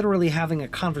someone. We're literally having a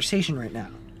conversation right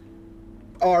now.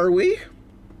 Are we?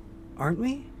 Aren't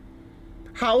we?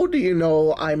 How do you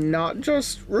know I'm not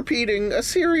just repeating a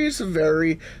series of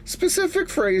very specific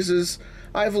phrases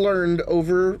I've learned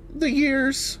over the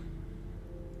years?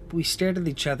 We stared at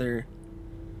each other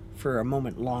for a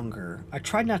moment longer. I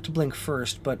tried not to blink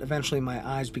first, but eventually my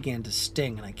eyes began to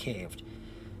sting and I caved.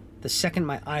 The second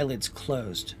my eyelids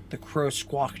closed, the crow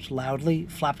squawked loudly,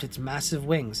 flapped its massive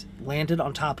wings, landed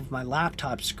on top of my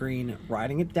laptop screen,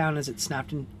 riding it down as it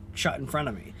snapped shut in front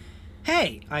of me.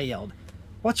 "Hey!" I yelled.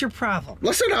 "What's your problem?"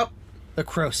 Listen up! The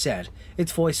crow said.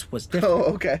 Its voice was different.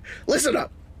 Oh, okay. Listen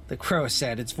up! The crow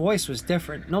said. Its voice was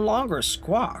different, no longer a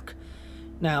squawk.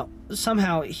 Now,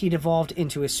 somehow he'd evolved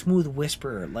into a smooth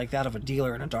whisper like that of a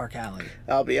dealer in a dark alley.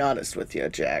 I'll be honest with you,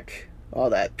 Jack. All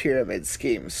that pyramid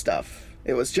scheme stuff.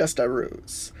 It was just a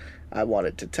ruse. I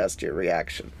wanted to test your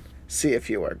reaction. See if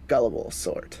you were gullible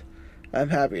sort. I'm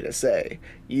happy to say,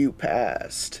 you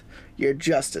passed. You're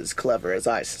just as clever as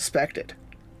I suspected.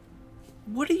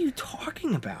 What are you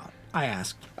talking about? I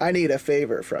asked. I need a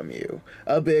favor from you.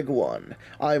 A big one.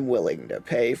 I'm willing to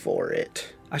pay for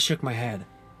it. I shook my head.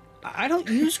 I don't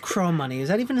use crow money. Is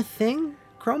that even a thing?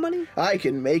 Crow money? I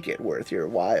can make it worth your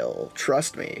while.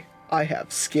 Trust me. I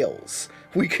have skills.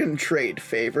 We can trade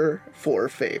favor for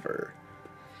favor.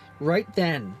 Right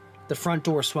then, the front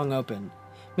door swung open.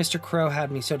 Mr. Crow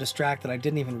had me so distracted I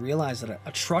didn't even realize that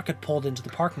a truck had pulled into the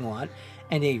parking lot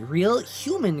and a real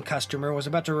human customer was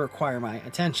about to require my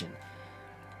attention.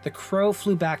 The crow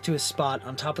flew back to his spot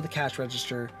on top of the cash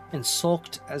register and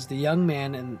sulked as the young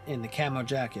man in the camo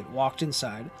jacket walked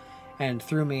inside and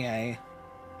threw me a,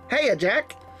 "Hey,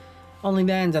 Jack!" Only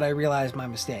then did I realize my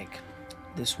mistake.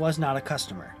 This was not a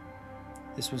customer.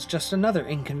 This was just another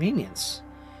inconvenience.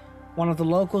 One of the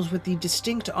locals with the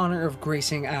distinct honor of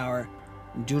gracing our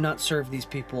 "do not serve these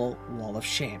people" wall of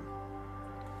shame.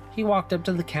 He walked up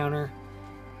to the counter,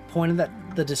 pointed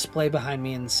at the display behind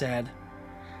me and said,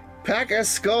 "Pack a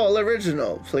Skull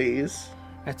Original, please."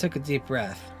 I took a deep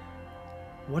breath.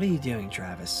 What are you doing,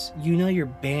 Travis? You know you're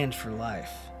banned for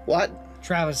life. What?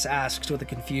 Travis asked with a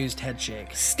confused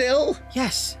headshake. Still?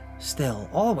 Yes, still,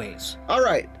 always.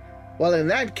 Alright. Well, in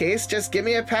that case, just give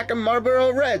me a pack of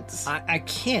Marlboro Reds. I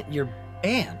can't, you're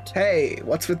banned. Hey,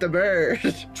 what's with the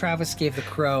bird? Travis gave the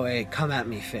crow a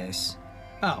come-at-me face.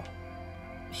 Oh,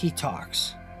 he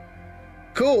talks.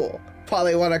 Cool.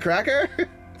 Polly want a cracker?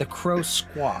 The crow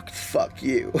squawked. Fuck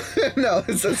you. No,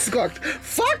 it says squawked.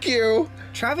 Fuck you!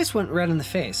 Travis went red in the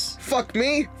face. Fuck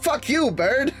me? Fuck you,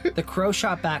 bird! The crow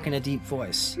shot back in a deep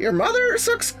voice. Your mother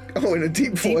sucks... Oh, in a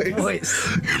deep voice. Deep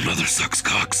voice. Your mother sucks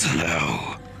cocks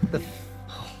now.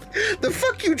 The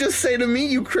fuck you just say to me,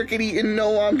 you cricket-eating,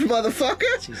 no-armed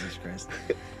motherfucker? Jesus Christ.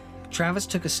 Travis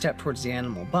took a step towards the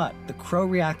animal, but the crow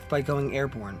reacted by going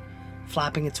airborne,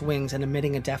 flapping its wings and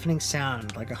emitting a deafening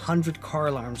sound like 100 car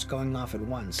alarms going off at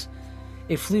once.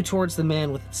 It flew towards the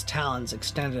man with its talons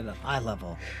extended at eye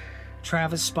level.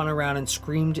 Travis spun around and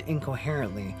screamed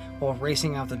incoherently while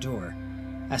racing out the door.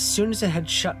 As soon as it had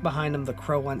shut behind him, the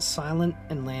crow went silent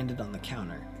and landed on the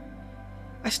counter.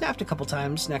 I snapped a couple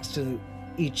times next to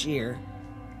each ear,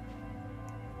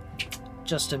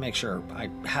 just to make sure I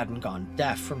hadn't gone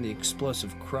deaf from the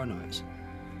explosive crow noise.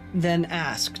 Then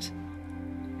asked,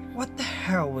 "What the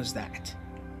hell was that?"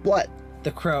 What?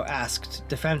 The crow asked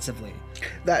defensively.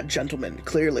 That gentleman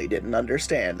clearly didn't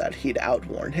understand that he'd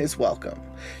outworn his welcome.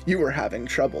 You were having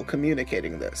trouble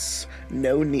communicating this.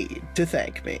 No need to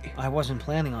thank me. I wasn't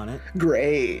planning on it.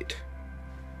 Great.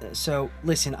 So,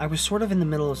 listen, I was sort of in the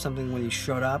middle of something when you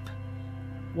showed up.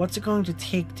 What's it going to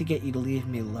take to get you to leave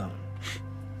me alone?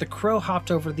 The crow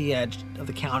hopped over the edge of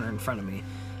the counter in front of me,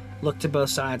 looked to both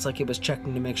sides like it was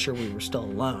checking to make sure we were still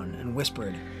alone, and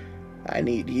whispered, I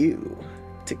need you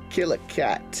to kill a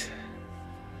cat.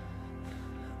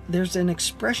 There's an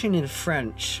expression in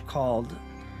French called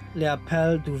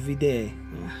l'appel du vide.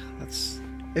 Yeah, that's...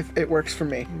 If it works for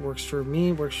me. Works for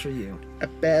me, works for you.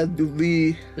 Appel du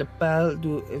vide. L'appel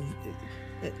du...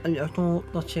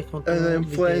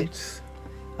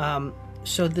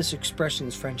 So this expression,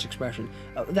 this French expression,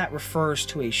 that refers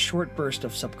to a short burst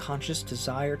of subconscious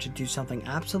desire to do something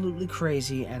absolutely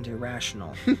crazy and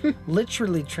irrational.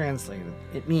 Literally translated,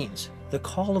 it means the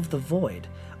call of the void.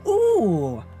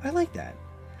 Ooh, I like that.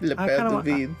 L'appel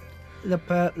du vide.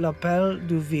 L'appel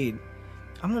du vide.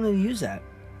 I'm going to use that.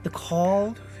 The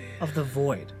call of the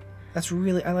void. That's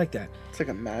really, I like that. It's like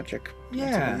a magic. Yeah.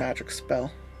 It's like a magic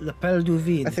spell. L'appel du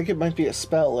vide. I think it might be a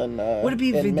spell in Would it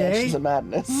be in vide? Mansions of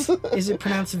Madness. Is it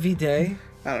pronounced vide?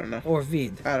 I don't know. Or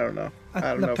vide? I don't know. I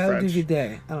don't know L'appel French. du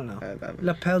vide. I don't know.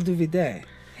 L'appel du vide.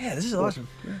 Yeah, this is awesome.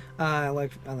 Yeah. I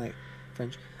like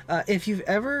French. If you've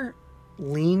ever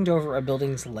leaned over a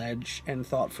building's ledge and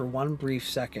thought for one brief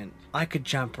second, I could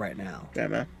jump right now. Yeah,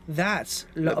 man. That's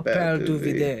l'appel du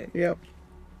vide. Yep.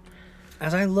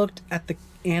 As I looked at the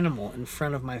animal in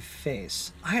front of my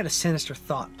face, I had a sinister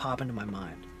thought pop into my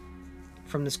mind.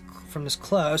 From this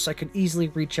close, I could easily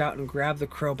reach out and grab the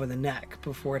crow by the neck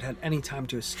before it had any time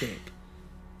to escape.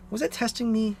 Was it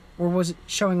testing me, or was it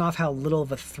showing off how little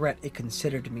of a threat it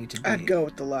considered me to be? I'd go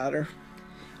with the latter.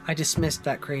 I dismissed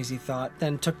that crazy thought,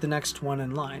 then took the next one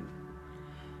in line.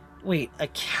 Wait, a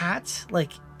cat?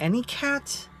 Like any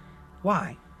cat?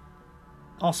 Why?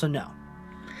 Also, no.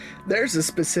 There's a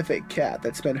specific cat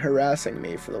that's been harassing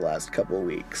me for the last couple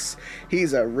weeks.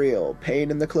 He's a real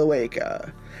pain in the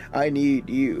cloaca. I need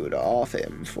you to off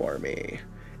him for me.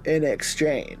 In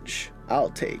exchange, I'll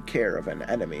take care of an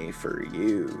enemy for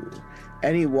you.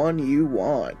 Anyone you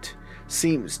want.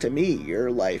 Seems to me your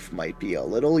life might be a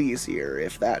little easier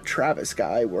if that Travis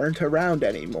guy weren't around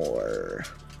anymore.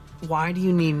 Why do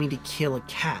you need me to kill a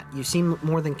cat? You seem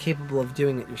more than capable of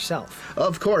doing it yourself.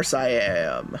 Of course I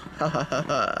am. Ha ha ha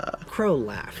ha. Crow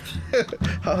laughed.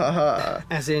 Ha ha ha.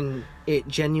 As in, it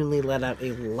genuinely let out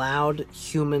a loud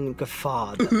human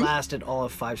guffaw that lasted all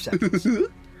of 5 seconds.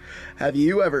 Have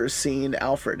you ever seen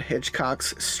Alfred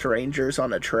Hitchcock's Strangers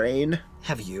on a Train?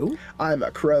 Have you? I'm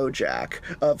a crow, Jack.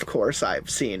 Of course I've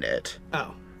seen it.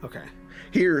 Oh, okay.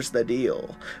 Here's the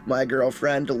deal. My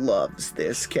girlfriend loves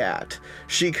this cat.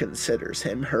 She considers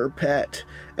him her pet,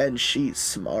 and she's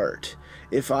smart.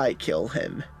 If I kill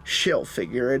him, she'll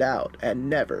figure it out and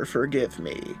never forgive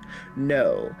me.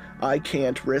 No, I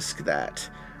can't risk that.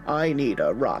 I need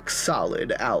a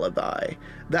rock-solid alibi.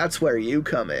 That's where you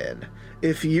come in.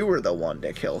 If you were the one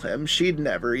to kill him, she'd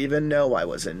never even know I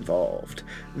was involved.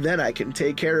 Then I can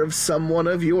take care of someone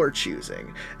of your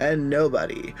choosing, and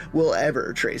nobody will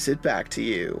ever trace it back to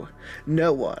you.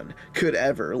 No one could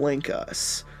ever link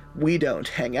us. We don't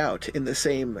hang out in the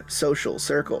same social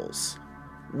circles.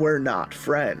 We're not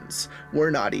friends.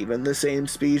 We're not even the same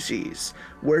species.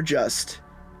 We're just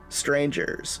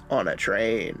strangers on a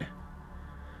train.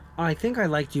 I think I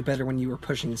liked you better when you were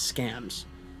pushing scams.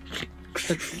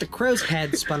 The crow's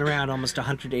head spun around almost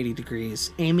 180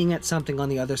 degrees, aiming at something on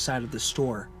the other side of the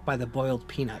store, by the boiled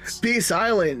peanuts. Be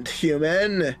silent,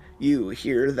 human! You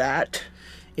hear that?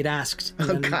 It asked...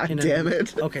 Damn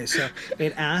it. Okay, so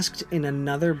it asked in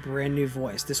another brand new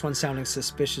voice, this one sounding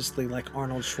suspiciously like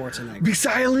Arnold Schwarzenegger. Be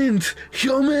silent,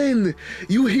 human!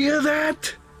 You hear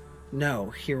that?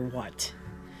 No, hear what?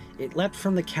 It leapt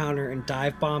from the counter and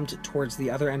dive-bombed towards the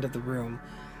other end of the room,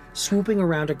 swooping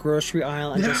around a grocery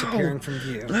aisle and disappearing from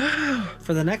view.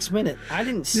 For the next minute, I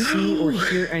didn't see or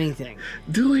hear anything.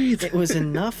 Do it! It was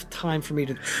enough time for me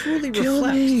to truly Kill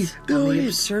me. reflect Do on the it.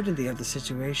 absurdity of the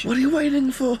situation. What are you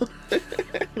waiting for?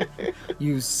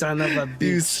 You son of a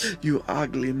bitch. You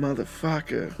ugly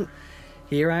motherfucker.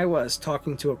 Here I was,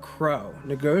 talking to a crow,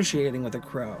 negotiating with a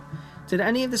crow. Did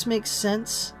any of this make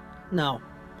sense? No,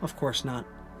 of course not.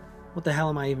 What the hell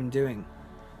am I even doing?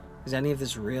 Is any of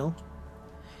this real?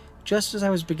 Just as I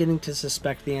was beginning to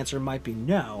suspect the answer might be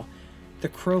no, the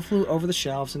crow flew over the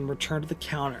shelves and returned to the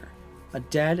counter, a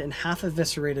dead and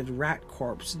half-eviscerated rat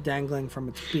corpse dangling from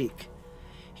its beak.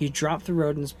 He dropped the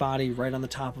rodent's body right on the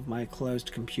top of my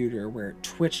closed computer, where it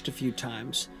twitched a few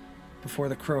times, before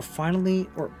the crow finally,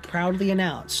 or proudly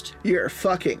announced, You're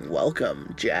fucking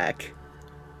welcome, Jack.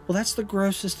 "Well, that's the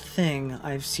grossest thing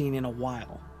I've seen in a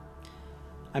while."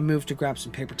 I moved to grab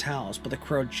some paper towels, but the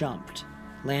crow jumped,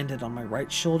 landed on my right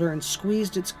shoulder, and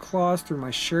squeezed its claws through my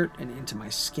shirt and into my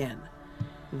skin.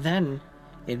 Then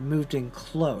it moved in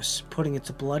close, putting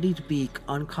its bloodied beak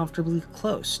uncomfortably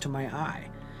close to my eye.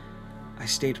 I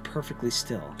stayed perfectly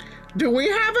still. Do we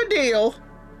have a deal?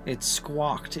 It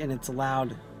squawked in its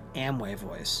loud Amway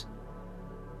voice.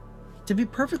 To be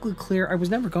perfectly clear, I was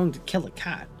never going to kill a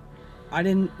cat. I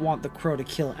didn't want the crow to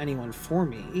kill anyone for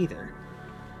me, either.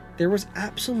 There was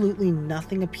absolutely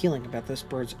nothing appealing about this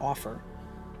bird's offer.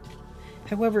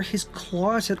 However, his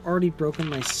claws had already broken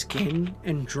my skin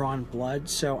and drawn blood,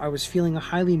 so I was feeling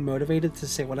highly motivated to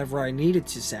say whatever I needed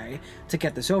to say to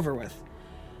get this over with.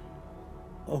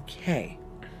 "Okay,"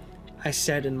 I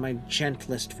said in my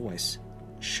gentlest voice.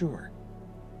 Sure.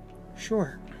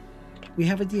 We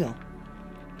have a deal.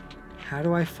 How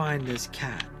do I find this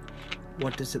cat?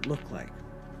 What does it look like?"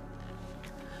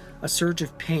 A surge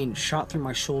of pain shot through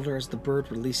my shoulder as the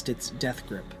bird released its death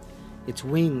grip. Its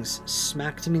wings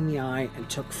smacked him in the eye and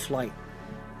took flight,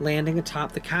 landing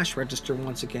atop the cash register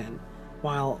once again,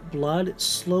 while blood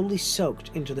slowly soaked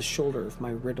into the shoulder of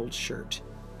my riddled shirt.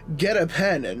 Get a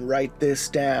pen and write this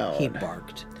down. He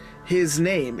barked. His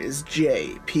name is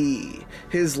J.P.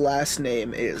 His last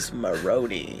name is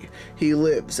Maroney. He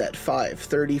lives at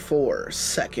 534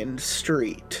 2nd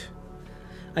Street.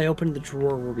 I opened the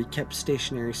drawer where we kept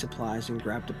stationery supplies and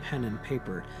grabbed a pen and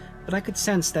paper, but I could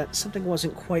sense that something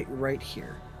wasn't quite right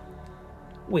here.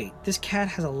 Wait, this cat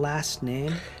has a last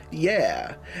name?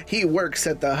 Yeah, he works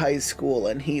at the high school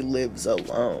and he lives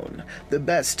alone. The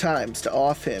best times to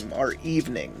off him are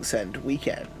evenings and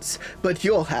weekends, but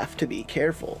you'll have to be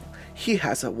careful. He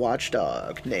has a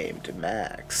watchdog named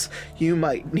Max. You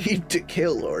might need to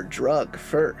kill or drug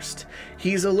first.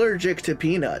 He's allergic to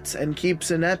peanuts and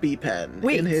keeps an EpiPen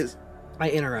in his... I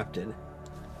interrupted.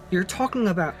 You're talking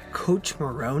about Coach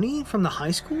Maroney from the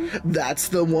high school? That's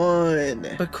the one.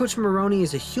 But Coach Maroney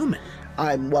is a human.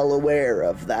 I'm well aware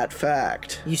of that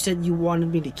fact. You said you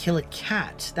wanted me to kill a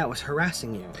cat that was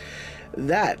harassing you.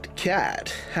 That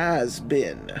cat has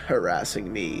been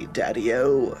harassing me,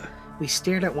 Daddy-O. We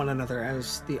stared at one another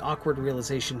as the awkward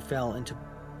realization fell into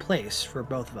place for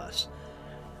both of us.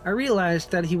 I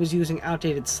realized that he was using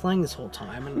outdated slang this whole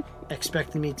time and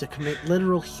expecting me to commit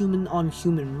literal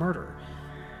human-on-human murder.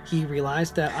 He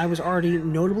realized that I was already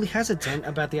notably hesitant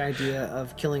about the idea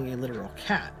of killing a literal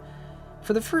cat.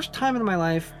 For the first time in my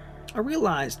life, I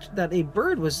realized that a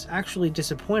bird was actually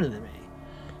disappointed in me.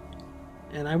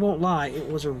 And I won't lie, it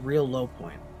was a real low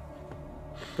point.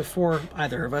 Before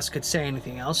either of us could say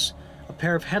anything else, a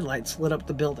pair of headlights lit up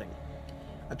the building.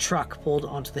 A truck pulled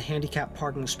onto the handicapped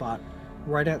parking spot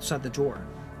right outside the door.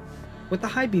 With the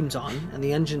high beams on and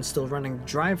the engine still running, the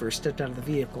driver stepped out of the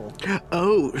vehicle.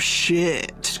 Oh,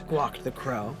 shit. Squawked the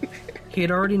crow. He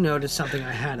had already noticed something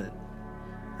I hadn't.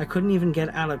 I couldn't even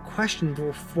get out a question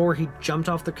before he jumped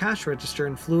off the cash register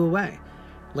and flew away,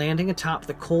 landing atop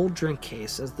the cold drink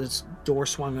case as the door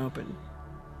swung open.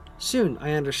 Soon,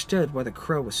 I understood why the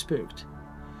crow was spooked.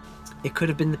 It could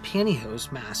have been the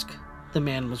pantyhose mask the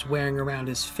man was wearing around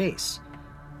his face,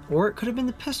 or it could have been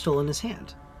the pistol in his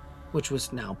hand, which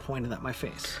was now pointed at my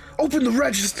face. Open the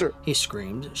register! He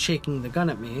screamed, shaking the gun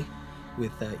at me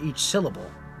with each syllable.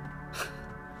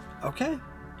 Okay,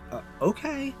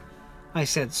 okay, I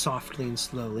said softly and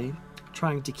slowly,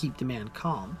 trying to keep the man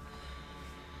calm.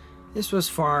 This was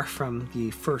far from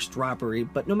the first robbery,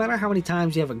 but no matter how many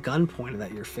times you have a gun pointed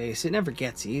at your face, it never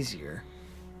gets easier.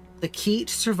 The key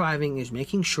to surviving is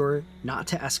making sure not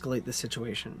to escalate the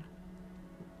situation.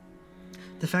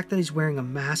 The fact that he's wearing a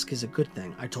mask is a good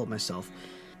thing, I told myself.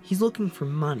 He's looking for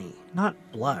money, not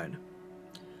blood.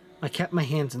 I kept my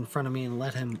hands in front of me and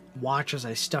let him watch as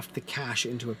I stuffed the cash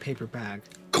into a paper bag.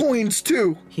 Coins,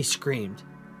 too! He screamed.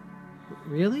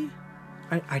 Really?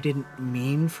 I didn't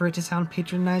mean for it to sound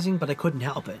patronizing, but I couldn't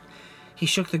help it. He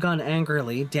shook the gun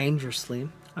angrily, dangerously.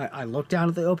 I looked down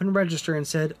at the open register and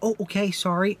said, "Oh, okay,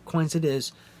 sorry, coins it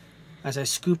is." As I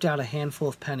scooped out a handful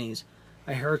of pennies,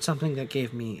 I heard something that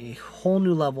gave me a whole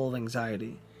new level of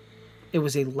anxiety. It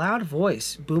was a loud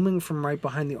voice booming from right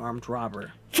behind the armed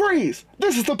robber. Freeze!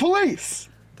 This is the police!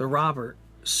 The robber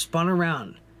spun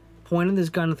around, pointed his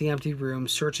gun at the empty room,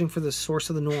 searching for the source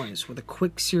of the noise with a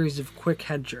quick series of quick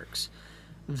head jerks,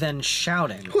 then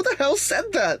shouting. Who the hell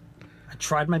said that? I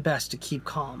tried my best to keep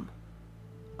calm.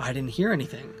 I didn't hear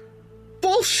anything.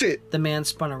 Bullshit! The man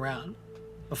spun around.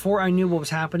 Before I knew what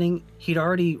was happening, he'd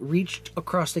already reached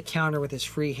across the counter with his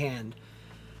free hand,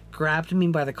 grabbed me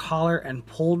by the collar, and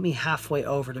pulled me halfway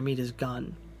over to meet his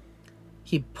gun.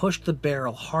 He pushed the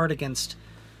barrel hard against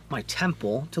my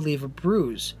temple to leave a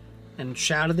bruise and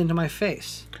shouted into my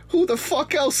face. Who the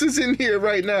fuck else is in here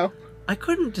right now? I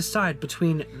couldn't decide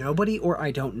between nobody or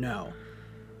I don't know.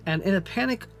 And in a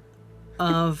panic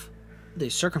of the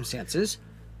circumstances,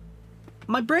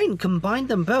 my brain combined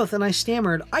them both and I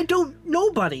stammered, "I don't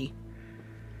nobody."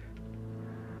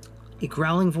 A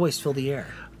growling voice filled the air.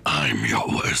 I'm your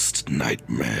worst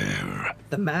nightmare.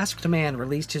 The masked man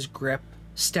released his grip,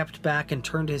 stepped back, and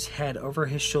turned his head over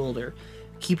his shoulder,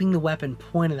 keeping the weapon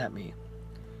pointed at me.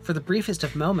 For the briefest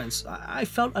of moments, I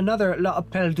felt another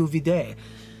l'appel du vide.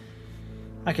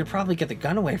 I could probably get the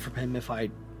gun away from him if I...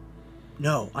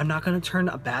 No, I'm not going to turn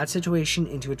a bad situation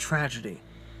into a tragedy.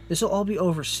 This will all be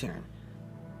over soon.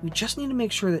 We just need to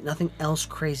make sure that nothing else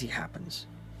crazy happens.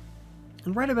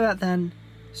 And right about then,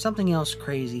 something else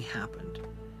crazy happened.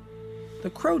 The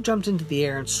crow jumped into the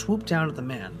air and swooped down at the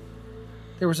man.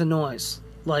 There was a noise,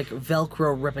 like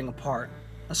Velcro ripping apart,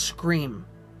 a scream,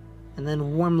 and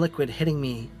then warm liquid hitting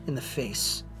me in the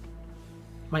face.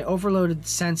 My overloaded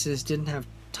senses didn't have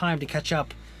time to catch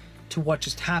up to what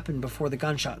just happened before the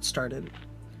gunshot started.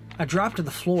 I dropped to the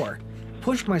floor,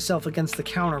 pushed myself against the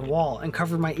counter wall, and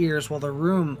covered my ears while the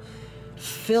room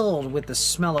filled with the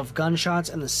smell of gunshots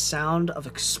and the sound of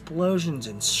explosions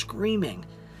and screaming.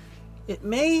 It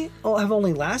may have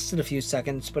only lasted a few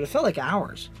seconds, but it felt like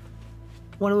hours.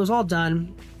 When it was all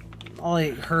done, all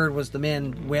I heard was the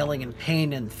man wailing in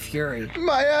pain and fury.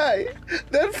 My eye!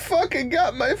 That fucking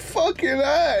got my fucking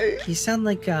eye! He sounded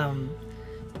like,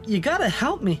 "You gotta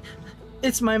help me.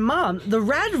 It's my mom, the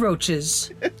rad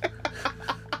roaches.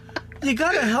 You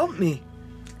gotta help me.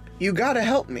 You gotta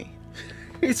help me.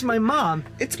 It's my mom.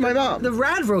 It's my mom. The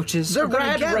rad roaches. The are gonna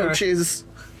rad get her. roaches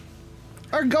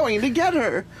are going to get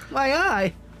her. My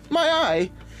eye. My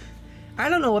eye. I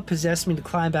don't know what possessed me to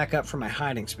climb back up from my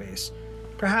hiding space.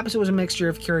 Perhaps it was a mixture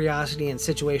of curiosity and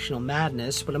situational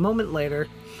madness, but a moment later,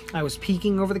 I was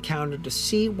peeking over the counter to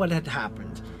see what had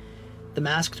happened. The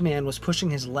masked man was pushing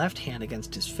his left hand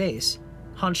against his face,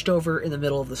 hunched over in the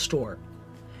middle of the store.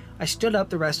 I stood up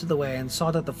the rest of the way and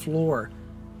saw that the floor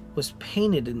was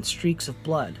painted in streaks of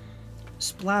blood,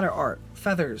 splatter art,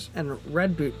 feathers, and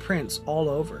red boot prints all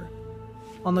over.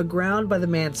 On the ground by the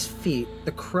man's feet,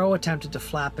 the crow attempted to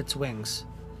flap its wings,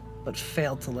 but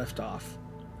failed to lift off.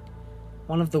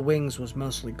 One of the wings was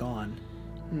mostly gone,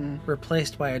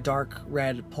 replaced by a dark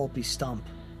red pulpy stump.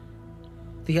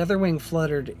 The other wing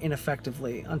fluttered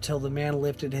ineffectively until the man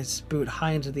lifted his boot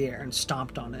high into the air and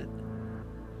stomped on it.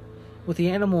 With the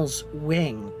animal's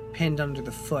wing pinned under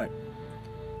the foot,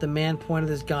 the man pointed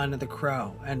his gun at the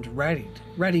crow and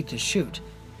ready to shoot.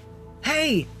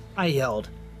 "Hey!" I yelled.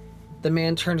 The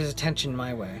man turned his attention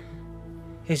my way.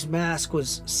 His mask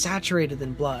was saturated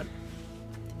in blood.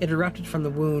 It erupted from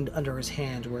the wound under his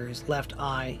hand where his left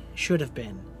eye should have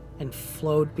been and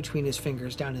flowed between his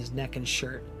fingers down his neck and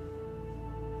shirt.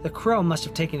 The crow must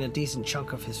have taken a decent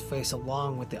chunk of his face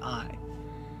along with the eye.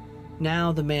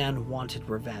 Now the man wanted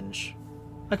revenge.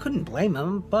 I couldn't blame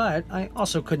him, but I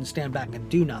also couldn't stand back and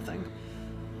do nothing.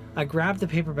 I grabbed the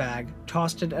paper bag,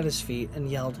 tossed it at his feet, and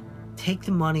yelled, "Take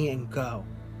the money and go."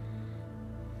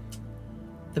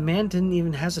 The man didn't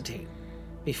even hesitate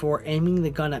before aiming the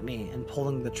gun at me and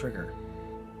pulling the trigger.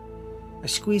 I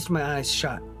squeezed my eyes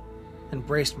shut and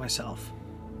braced myself.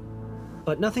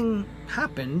 But nothing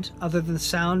happened other than the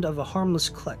sound of a harmless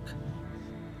click.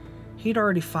 He'd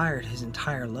already fired his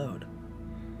entire load.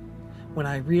 When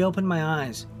I reopened my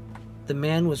eyes, the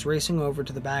man was racing over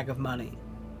to the bag of money.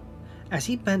 As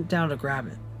he bent down to grab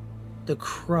it, the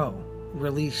crow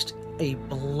released a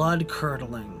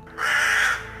blood-curdling,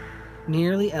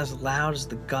 nearly as loud as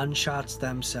the gunshots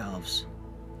themselves.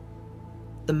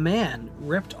 The man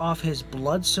ripped off his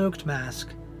blood-soaked mask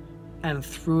and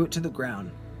threw it to the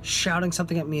ground, shouting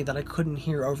something at me that I couldn't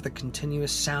hear over the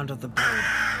continuous sound of the bird.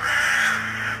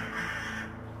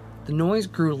 The noise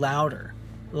grew louder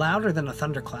than a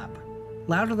thunderclap,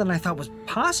 louder than I thought was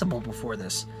possible before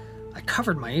this. I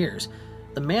covered my ears.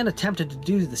 The man attempted to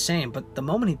do the same, but the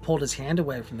moment he pulled his hand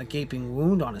away from the gaping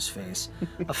wound on his face,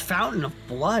 a fountain of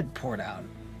blood poured out.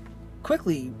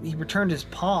 Quickly, he returned his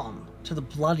palm to the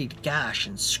bloodied gash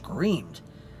and screamed.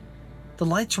 The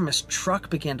lights from his truck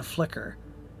began to flicker,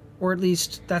 or at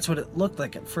least that's what it looked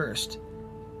like at first.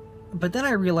 But then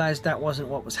I realized that wasn't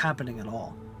what was happening at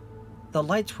all. The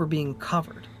lights were being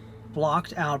covered,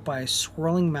 blocked out by a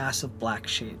swirling mass of black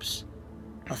shapes.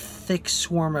 A thick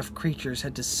swarm of creatures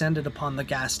had descended upon the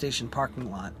gas station parking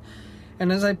lot,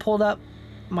 and as I pulled up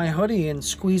my hoodie and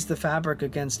squeezed the fabric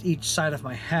against each side of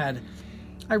my head,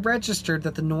 I registered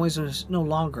that the noise was no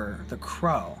longer the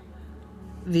crow.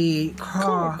 The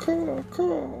caw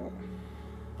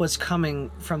was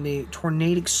coming from the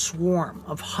tornadic swarm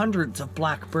of hundreds of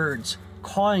black birds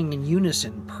cawing in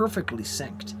unison, perfectly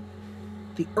synced.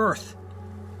 The earth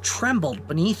trembled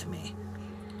beneath me.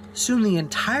 Soon the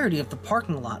entirety of the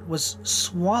parking lot was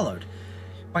swallowed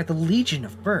by the legion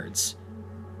of birds.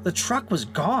 The truck was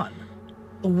gone.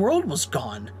 The world was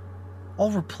gone,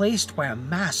 all replaced by a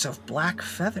mass of black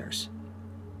feathers.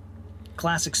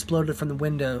 Glass exploded from the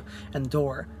window and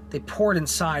door. They poured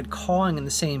inside, cawing in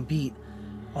the same beat.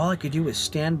 All I could do was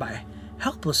stand by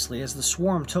helplessly as the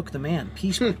swarm took the man,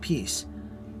 piece by piece.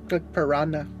 Like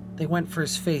piranha. They went for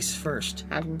his face first,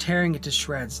 tearing it to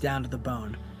shreds down to the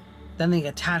bone. Then they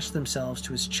attached themselves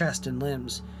to his chest and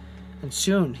limbs, and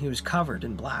soon he was covered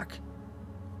in black.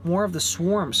 More of the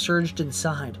swarm surged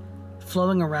inside,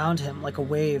 flowing around him like a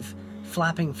wave,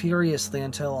 flapping furiously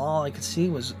until all I could see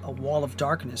was a wall of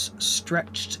darkness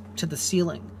stretched to the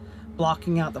ceiling,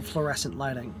 blocking out the fluorescent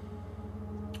lighting.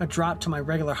 I dropped to my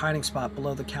regular hiding spot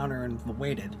below the counter and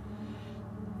waited.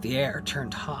 The air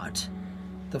turned hot.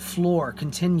 The floor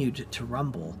continued to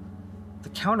rumble. The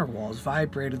counter walls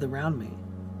vibrated around me.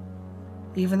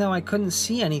 Even though I couldn't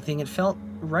see anything, it felt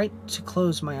right to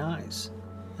close my eyes.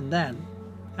 And then,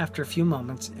 after a few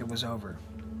moments, it was over.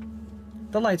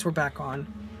 The lights were back on.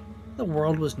 The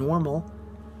world was normal.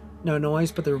 No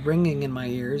noise but the ringing in my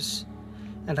ears.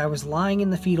 And I was lying in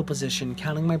the fetal position,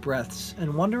 counting my breaths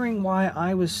and wondering why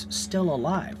I was still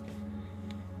alive.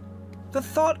 The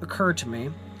thought occurred to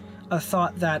me, a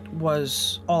thought that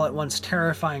was all at once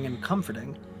terrifying and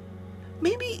comforting.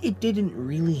 Maybe it didn't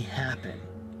really happen.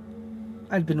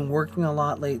 I'd been working a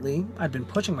lot lately. I'd been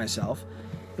pushing myself.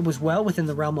 It was well within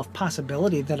the realm of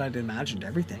possibility that I'd imagined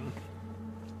everything.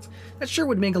 That sure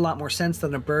would make a lot more sense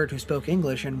than a bird who spoke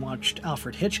English and watched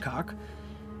Alfred Hitchcock.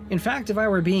 In fact, if I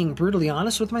were being brutally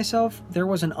honest with myself, there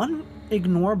was an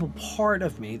unignorable part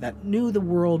of me that knew the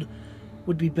world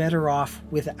would be better off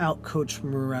without Coach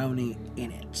Maroney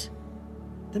in it.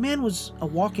 The man was a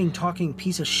walking, talking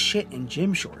piece of shit in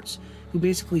gym shorts, who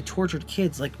basically tortured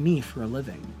kids like me for a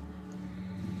living.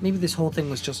 Maybe this whole thing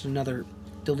was just another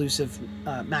delusive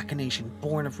machination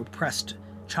born of repressed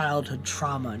childhood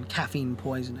trauma and caffeine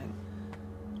poisoning.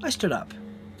 I stood up,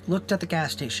 looked at the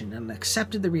gas station, and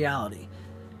accepted the reality.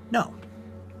 No,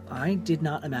 I did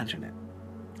not imagine it.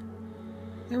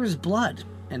 There was blood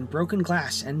and broken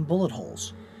glass and bullet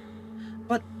holes.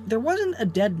 But there wasn't a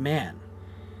dead man.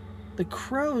 The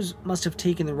crows must have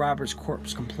taken the robber's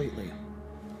corpse completely.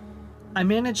 I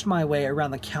managed my way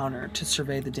around the counter to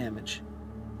survey the damage.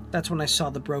 That's when I saw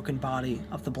the broken body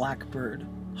of the black bird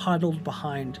huddled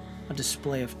behind a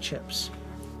display of chips.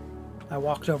 I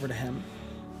walked over to him,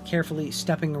 carefully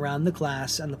stepping around the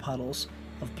glass and the puddles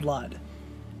of blood,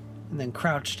 and then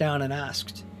crouched down and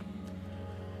asked,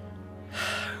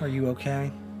 "Are you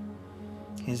okay?"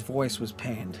 His voice was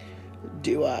pained.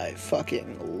 Do I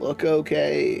fucking look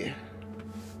okay?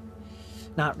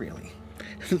 Not really.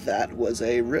 That was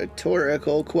a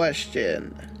rhetorical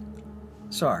question.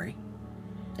 Sorry.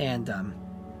 And,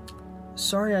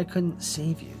 sorry I couldn't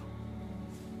save you.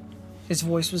 His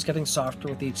voice was getting softer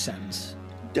with each sentence.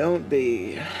 Don't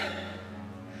be.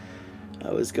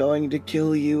 I was going to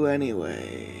kill you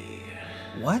anyway.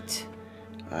 What?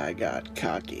 I got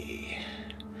cocky.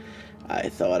 I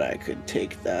thought I could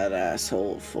take that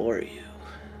asshole for you.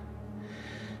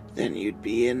 Then you'd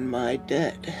be in my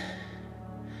debt.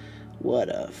 What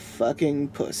a fucking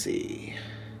pussy.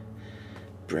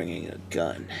 Bringing a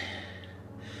gun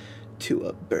to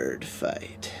a bird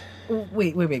fight.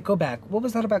 Wait, go back. What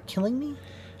was that about killing me?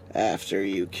 After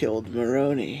you killed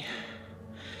Maroney,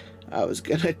 I was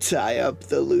gonna tie up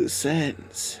the loose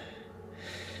ends.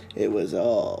 It was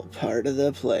all part of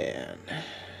the plan.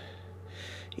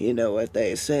 You know what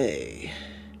they say.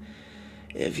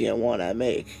 If you want to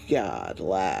make God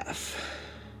laugh,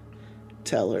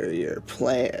 tell her your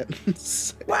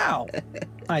plans. Wow,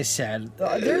 I said.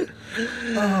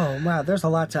 Oh, wow, there's a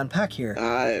lot to unpack here.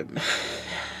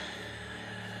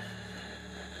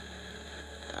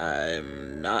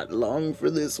 I'm not long for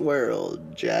this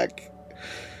world, Jack.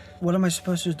 What am I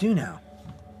supposed to do now?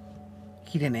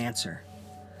 He didn't answer.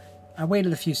 I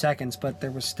waited a few seconds, but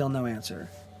there was still no answer.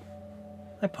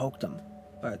 I poked him,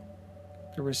 but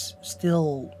there was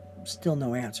still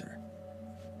no answer.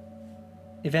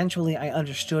 Eventually, I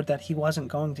understood that he wasn't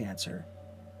going to answer.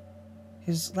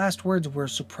 His last words were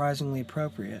surprisingly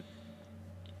appropriate.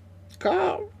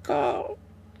 Call.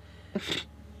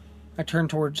 I turned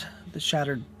towards the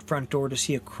shattered front door to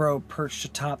see a crow perched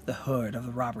atop the hood of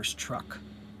the robber's truck,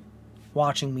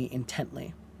 watching me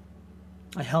intently.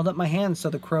 I held up my hand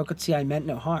so the crow could see I meant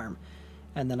no harm,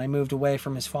 and then I moved away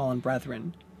from his fallen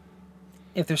brethren.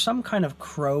 If there's some kind of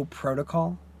crow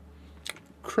protocol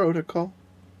for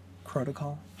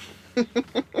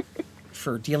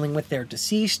dealing with their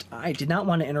deceased, I did not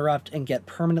want to interrupt and get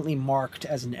permanently marked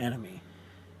as an enemy.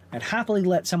 I'd happily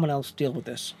let someone else deal with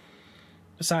this.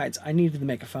 Besides, I needed to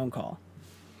make a phone call.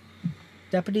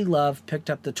 Deputy Love picked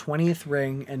up the 20th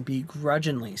ring and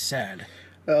begrudgingly said,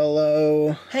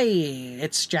 Hello. "Hey,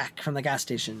 it's Jack from the gas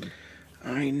station."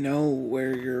 I know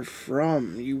where you're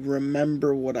from. You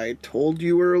remember what I told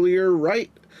you earlier,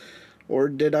 right? Or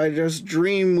did I just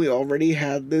dream we already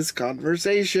had this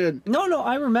conversation? No,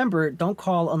 I remember. Don't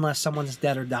call unless someone's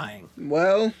dead or dying.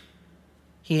 Well?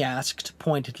 He asked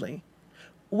pointedly.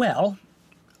 Well,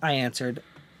 I answered.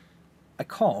 I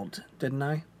called, didn't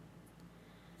I?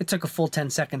 It took a full 10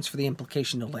 seconds for the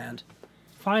implication to land.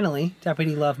 Finally,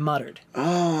 Deputy Love muttered,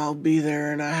 Oh, I'll be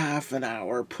there in a half an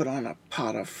hour. Put on a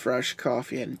pot of fresh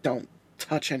coffee and don't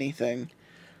touch anything.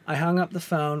 I hung up the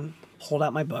phone, pulled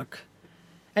out my book,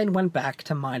 and went back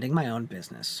to minding my own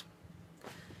business.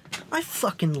 I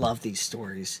fucking love these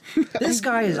stories. This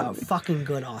guy is a fucking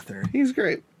good author. He's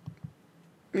great.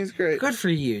 He's great. Good for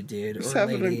you, dude, Just or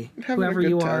having lady, a whoever good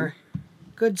you time. are.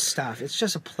 Good stuff. It's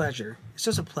just a pleasure. It's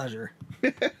just a pleasure.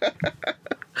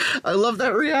 I love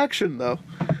that reaction, though.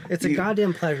 It's a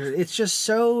goddamn pleasure. It's just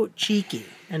so cheeky,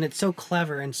 and it's so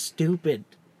clever and stupid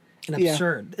and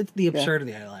absurd. It's the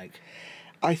absurdity I like.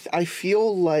 I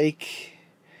feel like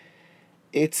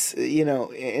it's, you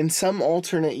know, in some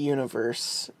alternate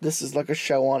universe, this is like a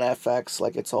show on FX,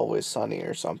 like It's Always Sunny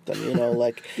or something, you know,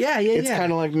 like... It's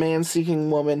kind of like Man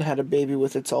Seeking Woman had a baby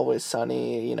with It's Always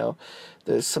Sunny, you know.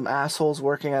 There's some assholes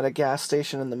working at a gas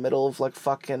station in the middle of, like,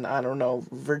 fucking, I don't know,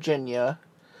 Virginia,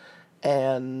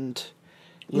 and...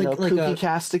 You know, kooky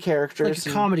cast of characters.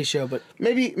 Like a comedy show, but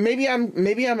maybe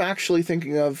I'm actually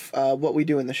thinking of What We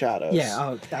Do in the Shadows.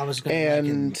 Yeah, I was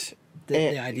going to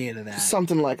the idea to that.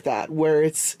 Something like that, where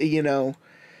it's, you know,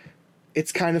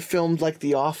 it's kind of filmed like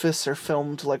The Office or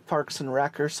filmed like Parks and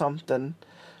Rec or something,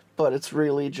 but it's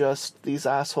really just these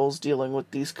assholes dealing with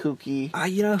these kooky.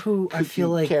 You know who I feel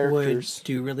like characters. would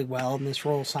do really well in this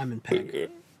role? Simon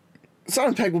Pegg.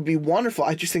 Simon Pegg would be wonderful.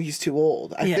 I just think he's too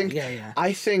old. I think.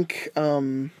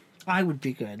 I would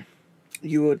be good.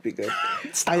 You would be good.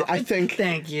 I think.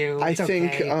 Thank you. I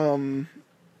think.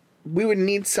 We would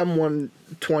need someone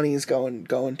 20s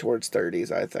going towards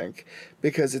 30s, I think,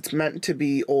 because it's meant to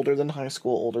be older than high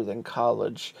school, older than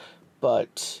college,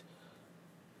 but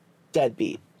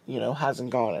deadbeat,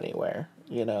 hasn't gone anywhere.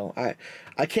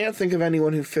 I can't think of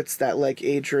anyone who fits that like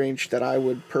age range that I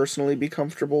would personally be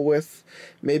comfortable with.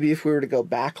 Maybe if we were to go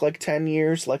back like 10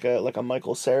 years, like a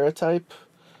Michael Cera type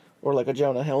or like a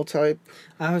Jonah Hill type.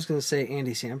 I was going to say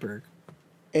Andy Samberg.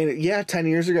 And yeah, 10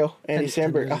 years ago, Andy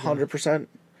Samberg, 100%.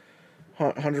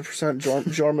 100%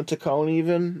 Jorma Taccone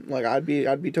even. Like I'd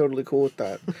be totally cool with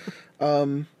that.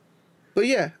 But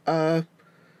yeah,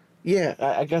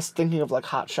 I guess thinking of like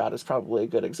Hot Shot is probably a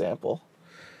good example.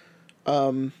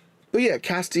 But yeah,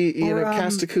 cast a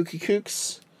kooky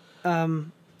kooks.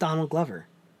 Donald Glover.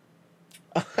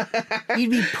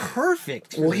 He'd be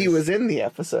perfect. Well, he was in the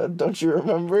episode, don't you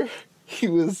remember? He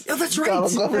was. Oh, that's right.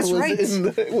 Donald Glover that's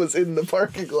right. was in the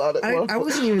parking lot at one point. I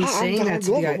wasn't even saying that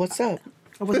to be. What's up?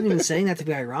 I wasn't even saying that to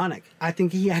be ironic. I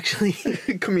think he actually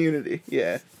Community.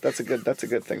 Yeah, that's a good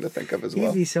thing to think of as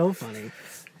well. He'd be so funny.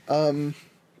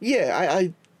 Yeah,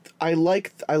 I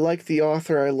like the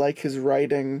author. I like his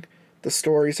writing. The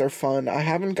stories are fun. I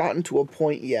haven't gotten to a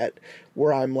point yet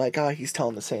where I'm like, he's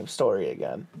telling the same story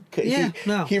again.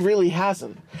 He really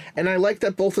hasn't. And I like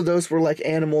that both of those were like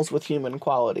animals with human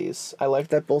qualities. I like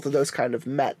that both of those kind of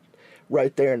met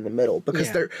right there in the middle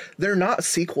because they're not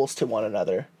sequels to one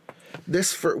another.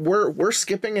 We're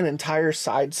skipping an entire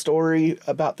side story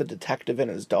about the detective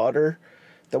and his daughter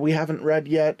that we haven't read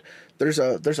yet. There's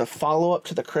a follow-up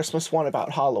to the Christmas one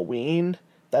about Halloween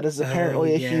that is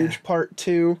apparently a huge part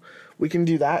too. We can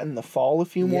do that in the fall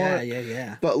if you want.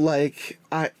 Yeah. But like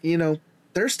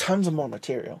there's tons of more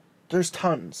material. There's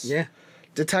tons. Yeah.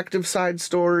 Detective side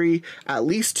story, at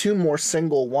least 2 more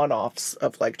single one-offs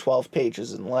of like 12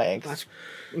 pages in length. That's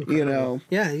incredible.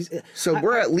 Yeah,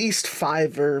 we're at least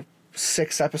 5 or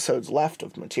 6 episodes left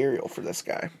of material for this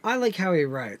guy. I like how he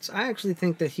writes. I actually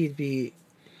think that he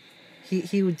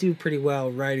would do pretty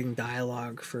well writing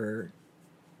dialogue for,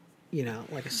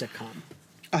 like a sitcom.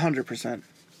 100%.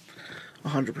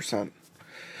 100%.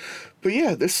 But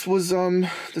yeah, this was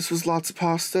lots of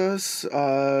pastas.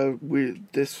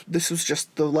 This was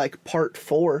just the like part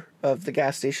 4 of the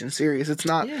gas station series. It's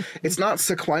not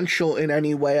sequential in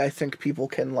any way. I think people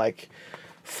can like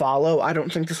follow. I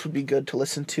don't think this would be good to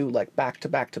listen to like back to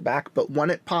back to back, but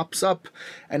when it pops up,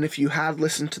 and if you had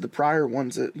listened to the prior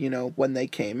ones, when they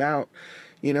came out,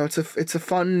 it's a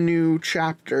fun new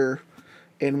chapter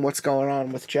in what's going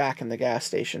on with Jack in the gas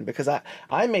station, because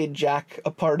I made Jack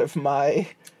a part of my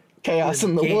Chaos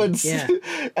in the Woods,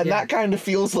 and that kind of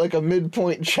feels like a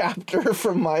midpoint chapter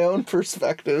from my own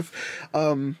perspective,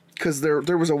 because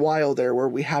there was a while there where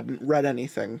we hadn't read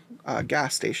anything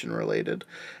gas station related.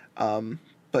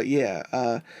 But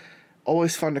yeah,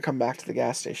 always fun to come back to the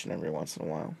gas station every once in a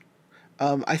while.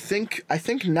 I think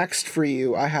next for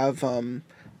you, I have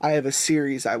a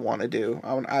series I want to do.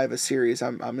 I have a series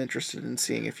I'm interested in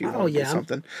seeing if you want to do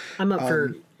something. I'm up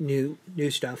for new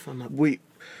stuff. I'm up.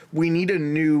 We need a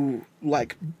new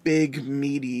like big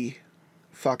meaty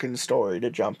fucking story to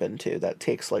jump into that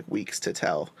takes like weeks to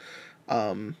tell,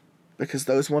 because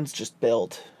those ones just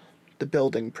build. The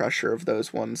building pressure of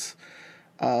those ones.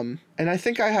 And I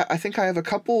think I have a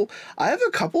couple. I have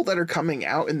a couple that are coming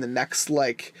out in the next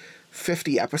like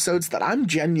 50 episodes that I'm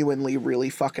genuinely really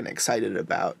fucking excited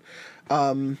about.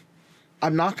 I'm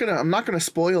not gonna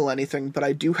spoil anything, but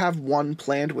I do have one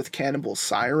planned with Cannibal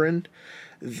Siren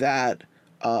that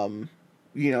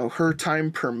her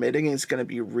time permitting is gonna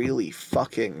be really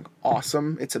fucking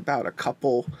awesome. It's about a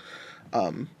couple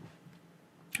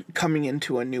coming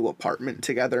into a new apartment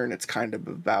together, and it's kind of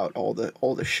about all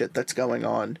the shit that's going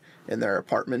on in their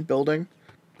apartment building.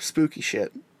 Spooky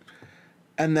shit.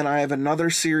 And then I have another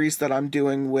series that I'm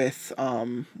doing with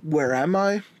Where Am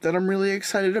I that I'm really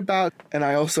excited about. And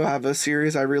I also have a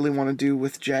series I really want to do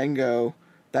with Django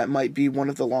that might be one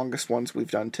of the longest ones we've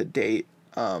done to date.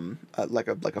 Like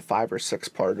a 5 or 6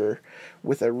 parter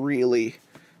with a really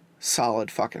solid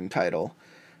fucking title.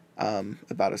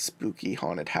 About a spooky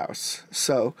haunted house.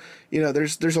 So,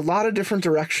 there's a lot of different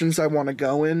directions I want to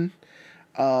go in.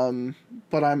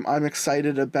 But I'm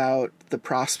excited about the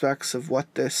prospects of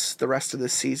what the rest of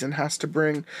this season has to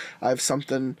bring. I have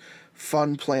something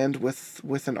fun planned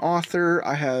with an author.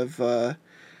 I have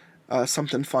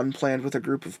something fun planned with a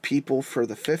group of people for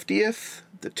the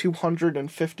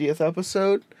 250th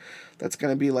episode. That's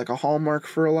going to be like a hallmark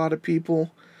for a lot of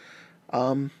people.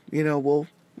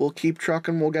 We'll keep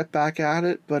trucking, we'll get back at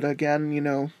it, but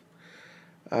again,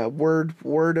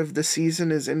 word of the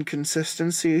season is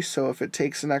inconsistency, so if it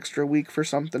takes an extra week for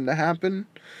something to happen,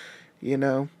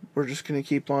 we're just going to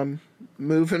keep on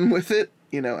moving with it.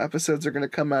 Episodes are going to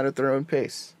come out at their own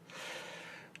pace.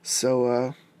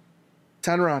 So,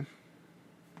 Tenron,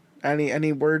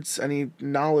 any words, any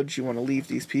knowledge you want to leave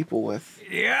these people with?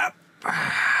 Yep.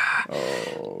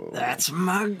 Oh, That's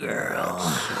my girl.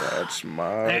 That's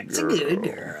a good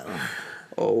girl.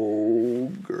 Oh,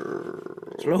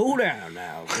 girl. Slow down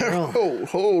now, girl.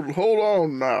 hold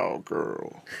on now,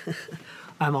 girl.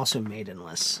 I'm also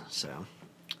maidenless, so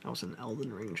that was an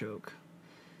Elden Ring joke.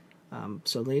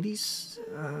 So ladies,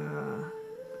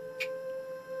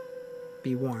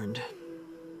 be warned.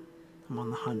 I'm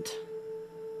on the hunt.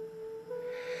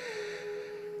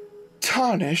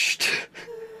 Tarnished.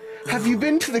 Have you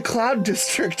been to the Cloud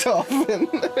District often?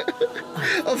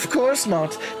 Of course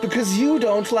not, because you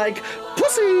don't like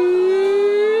pussy!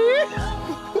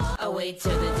 I wait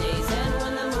till the day's end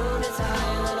when the moon is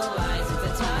high and it'll rise at the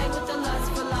tide with the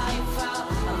lust for life out.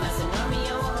 A massive army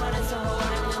of a heart is a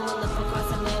horde, and then we'll look across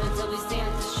the land until we stand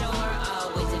at the shore.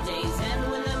 I'll wait till day's end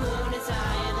when the moon is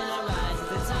high and it'll rise at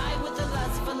the tide with the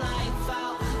lust for life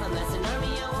out. A massive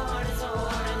army of a heart is a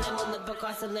horde, and then we'll look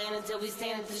across the land until we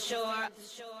stand at the shore.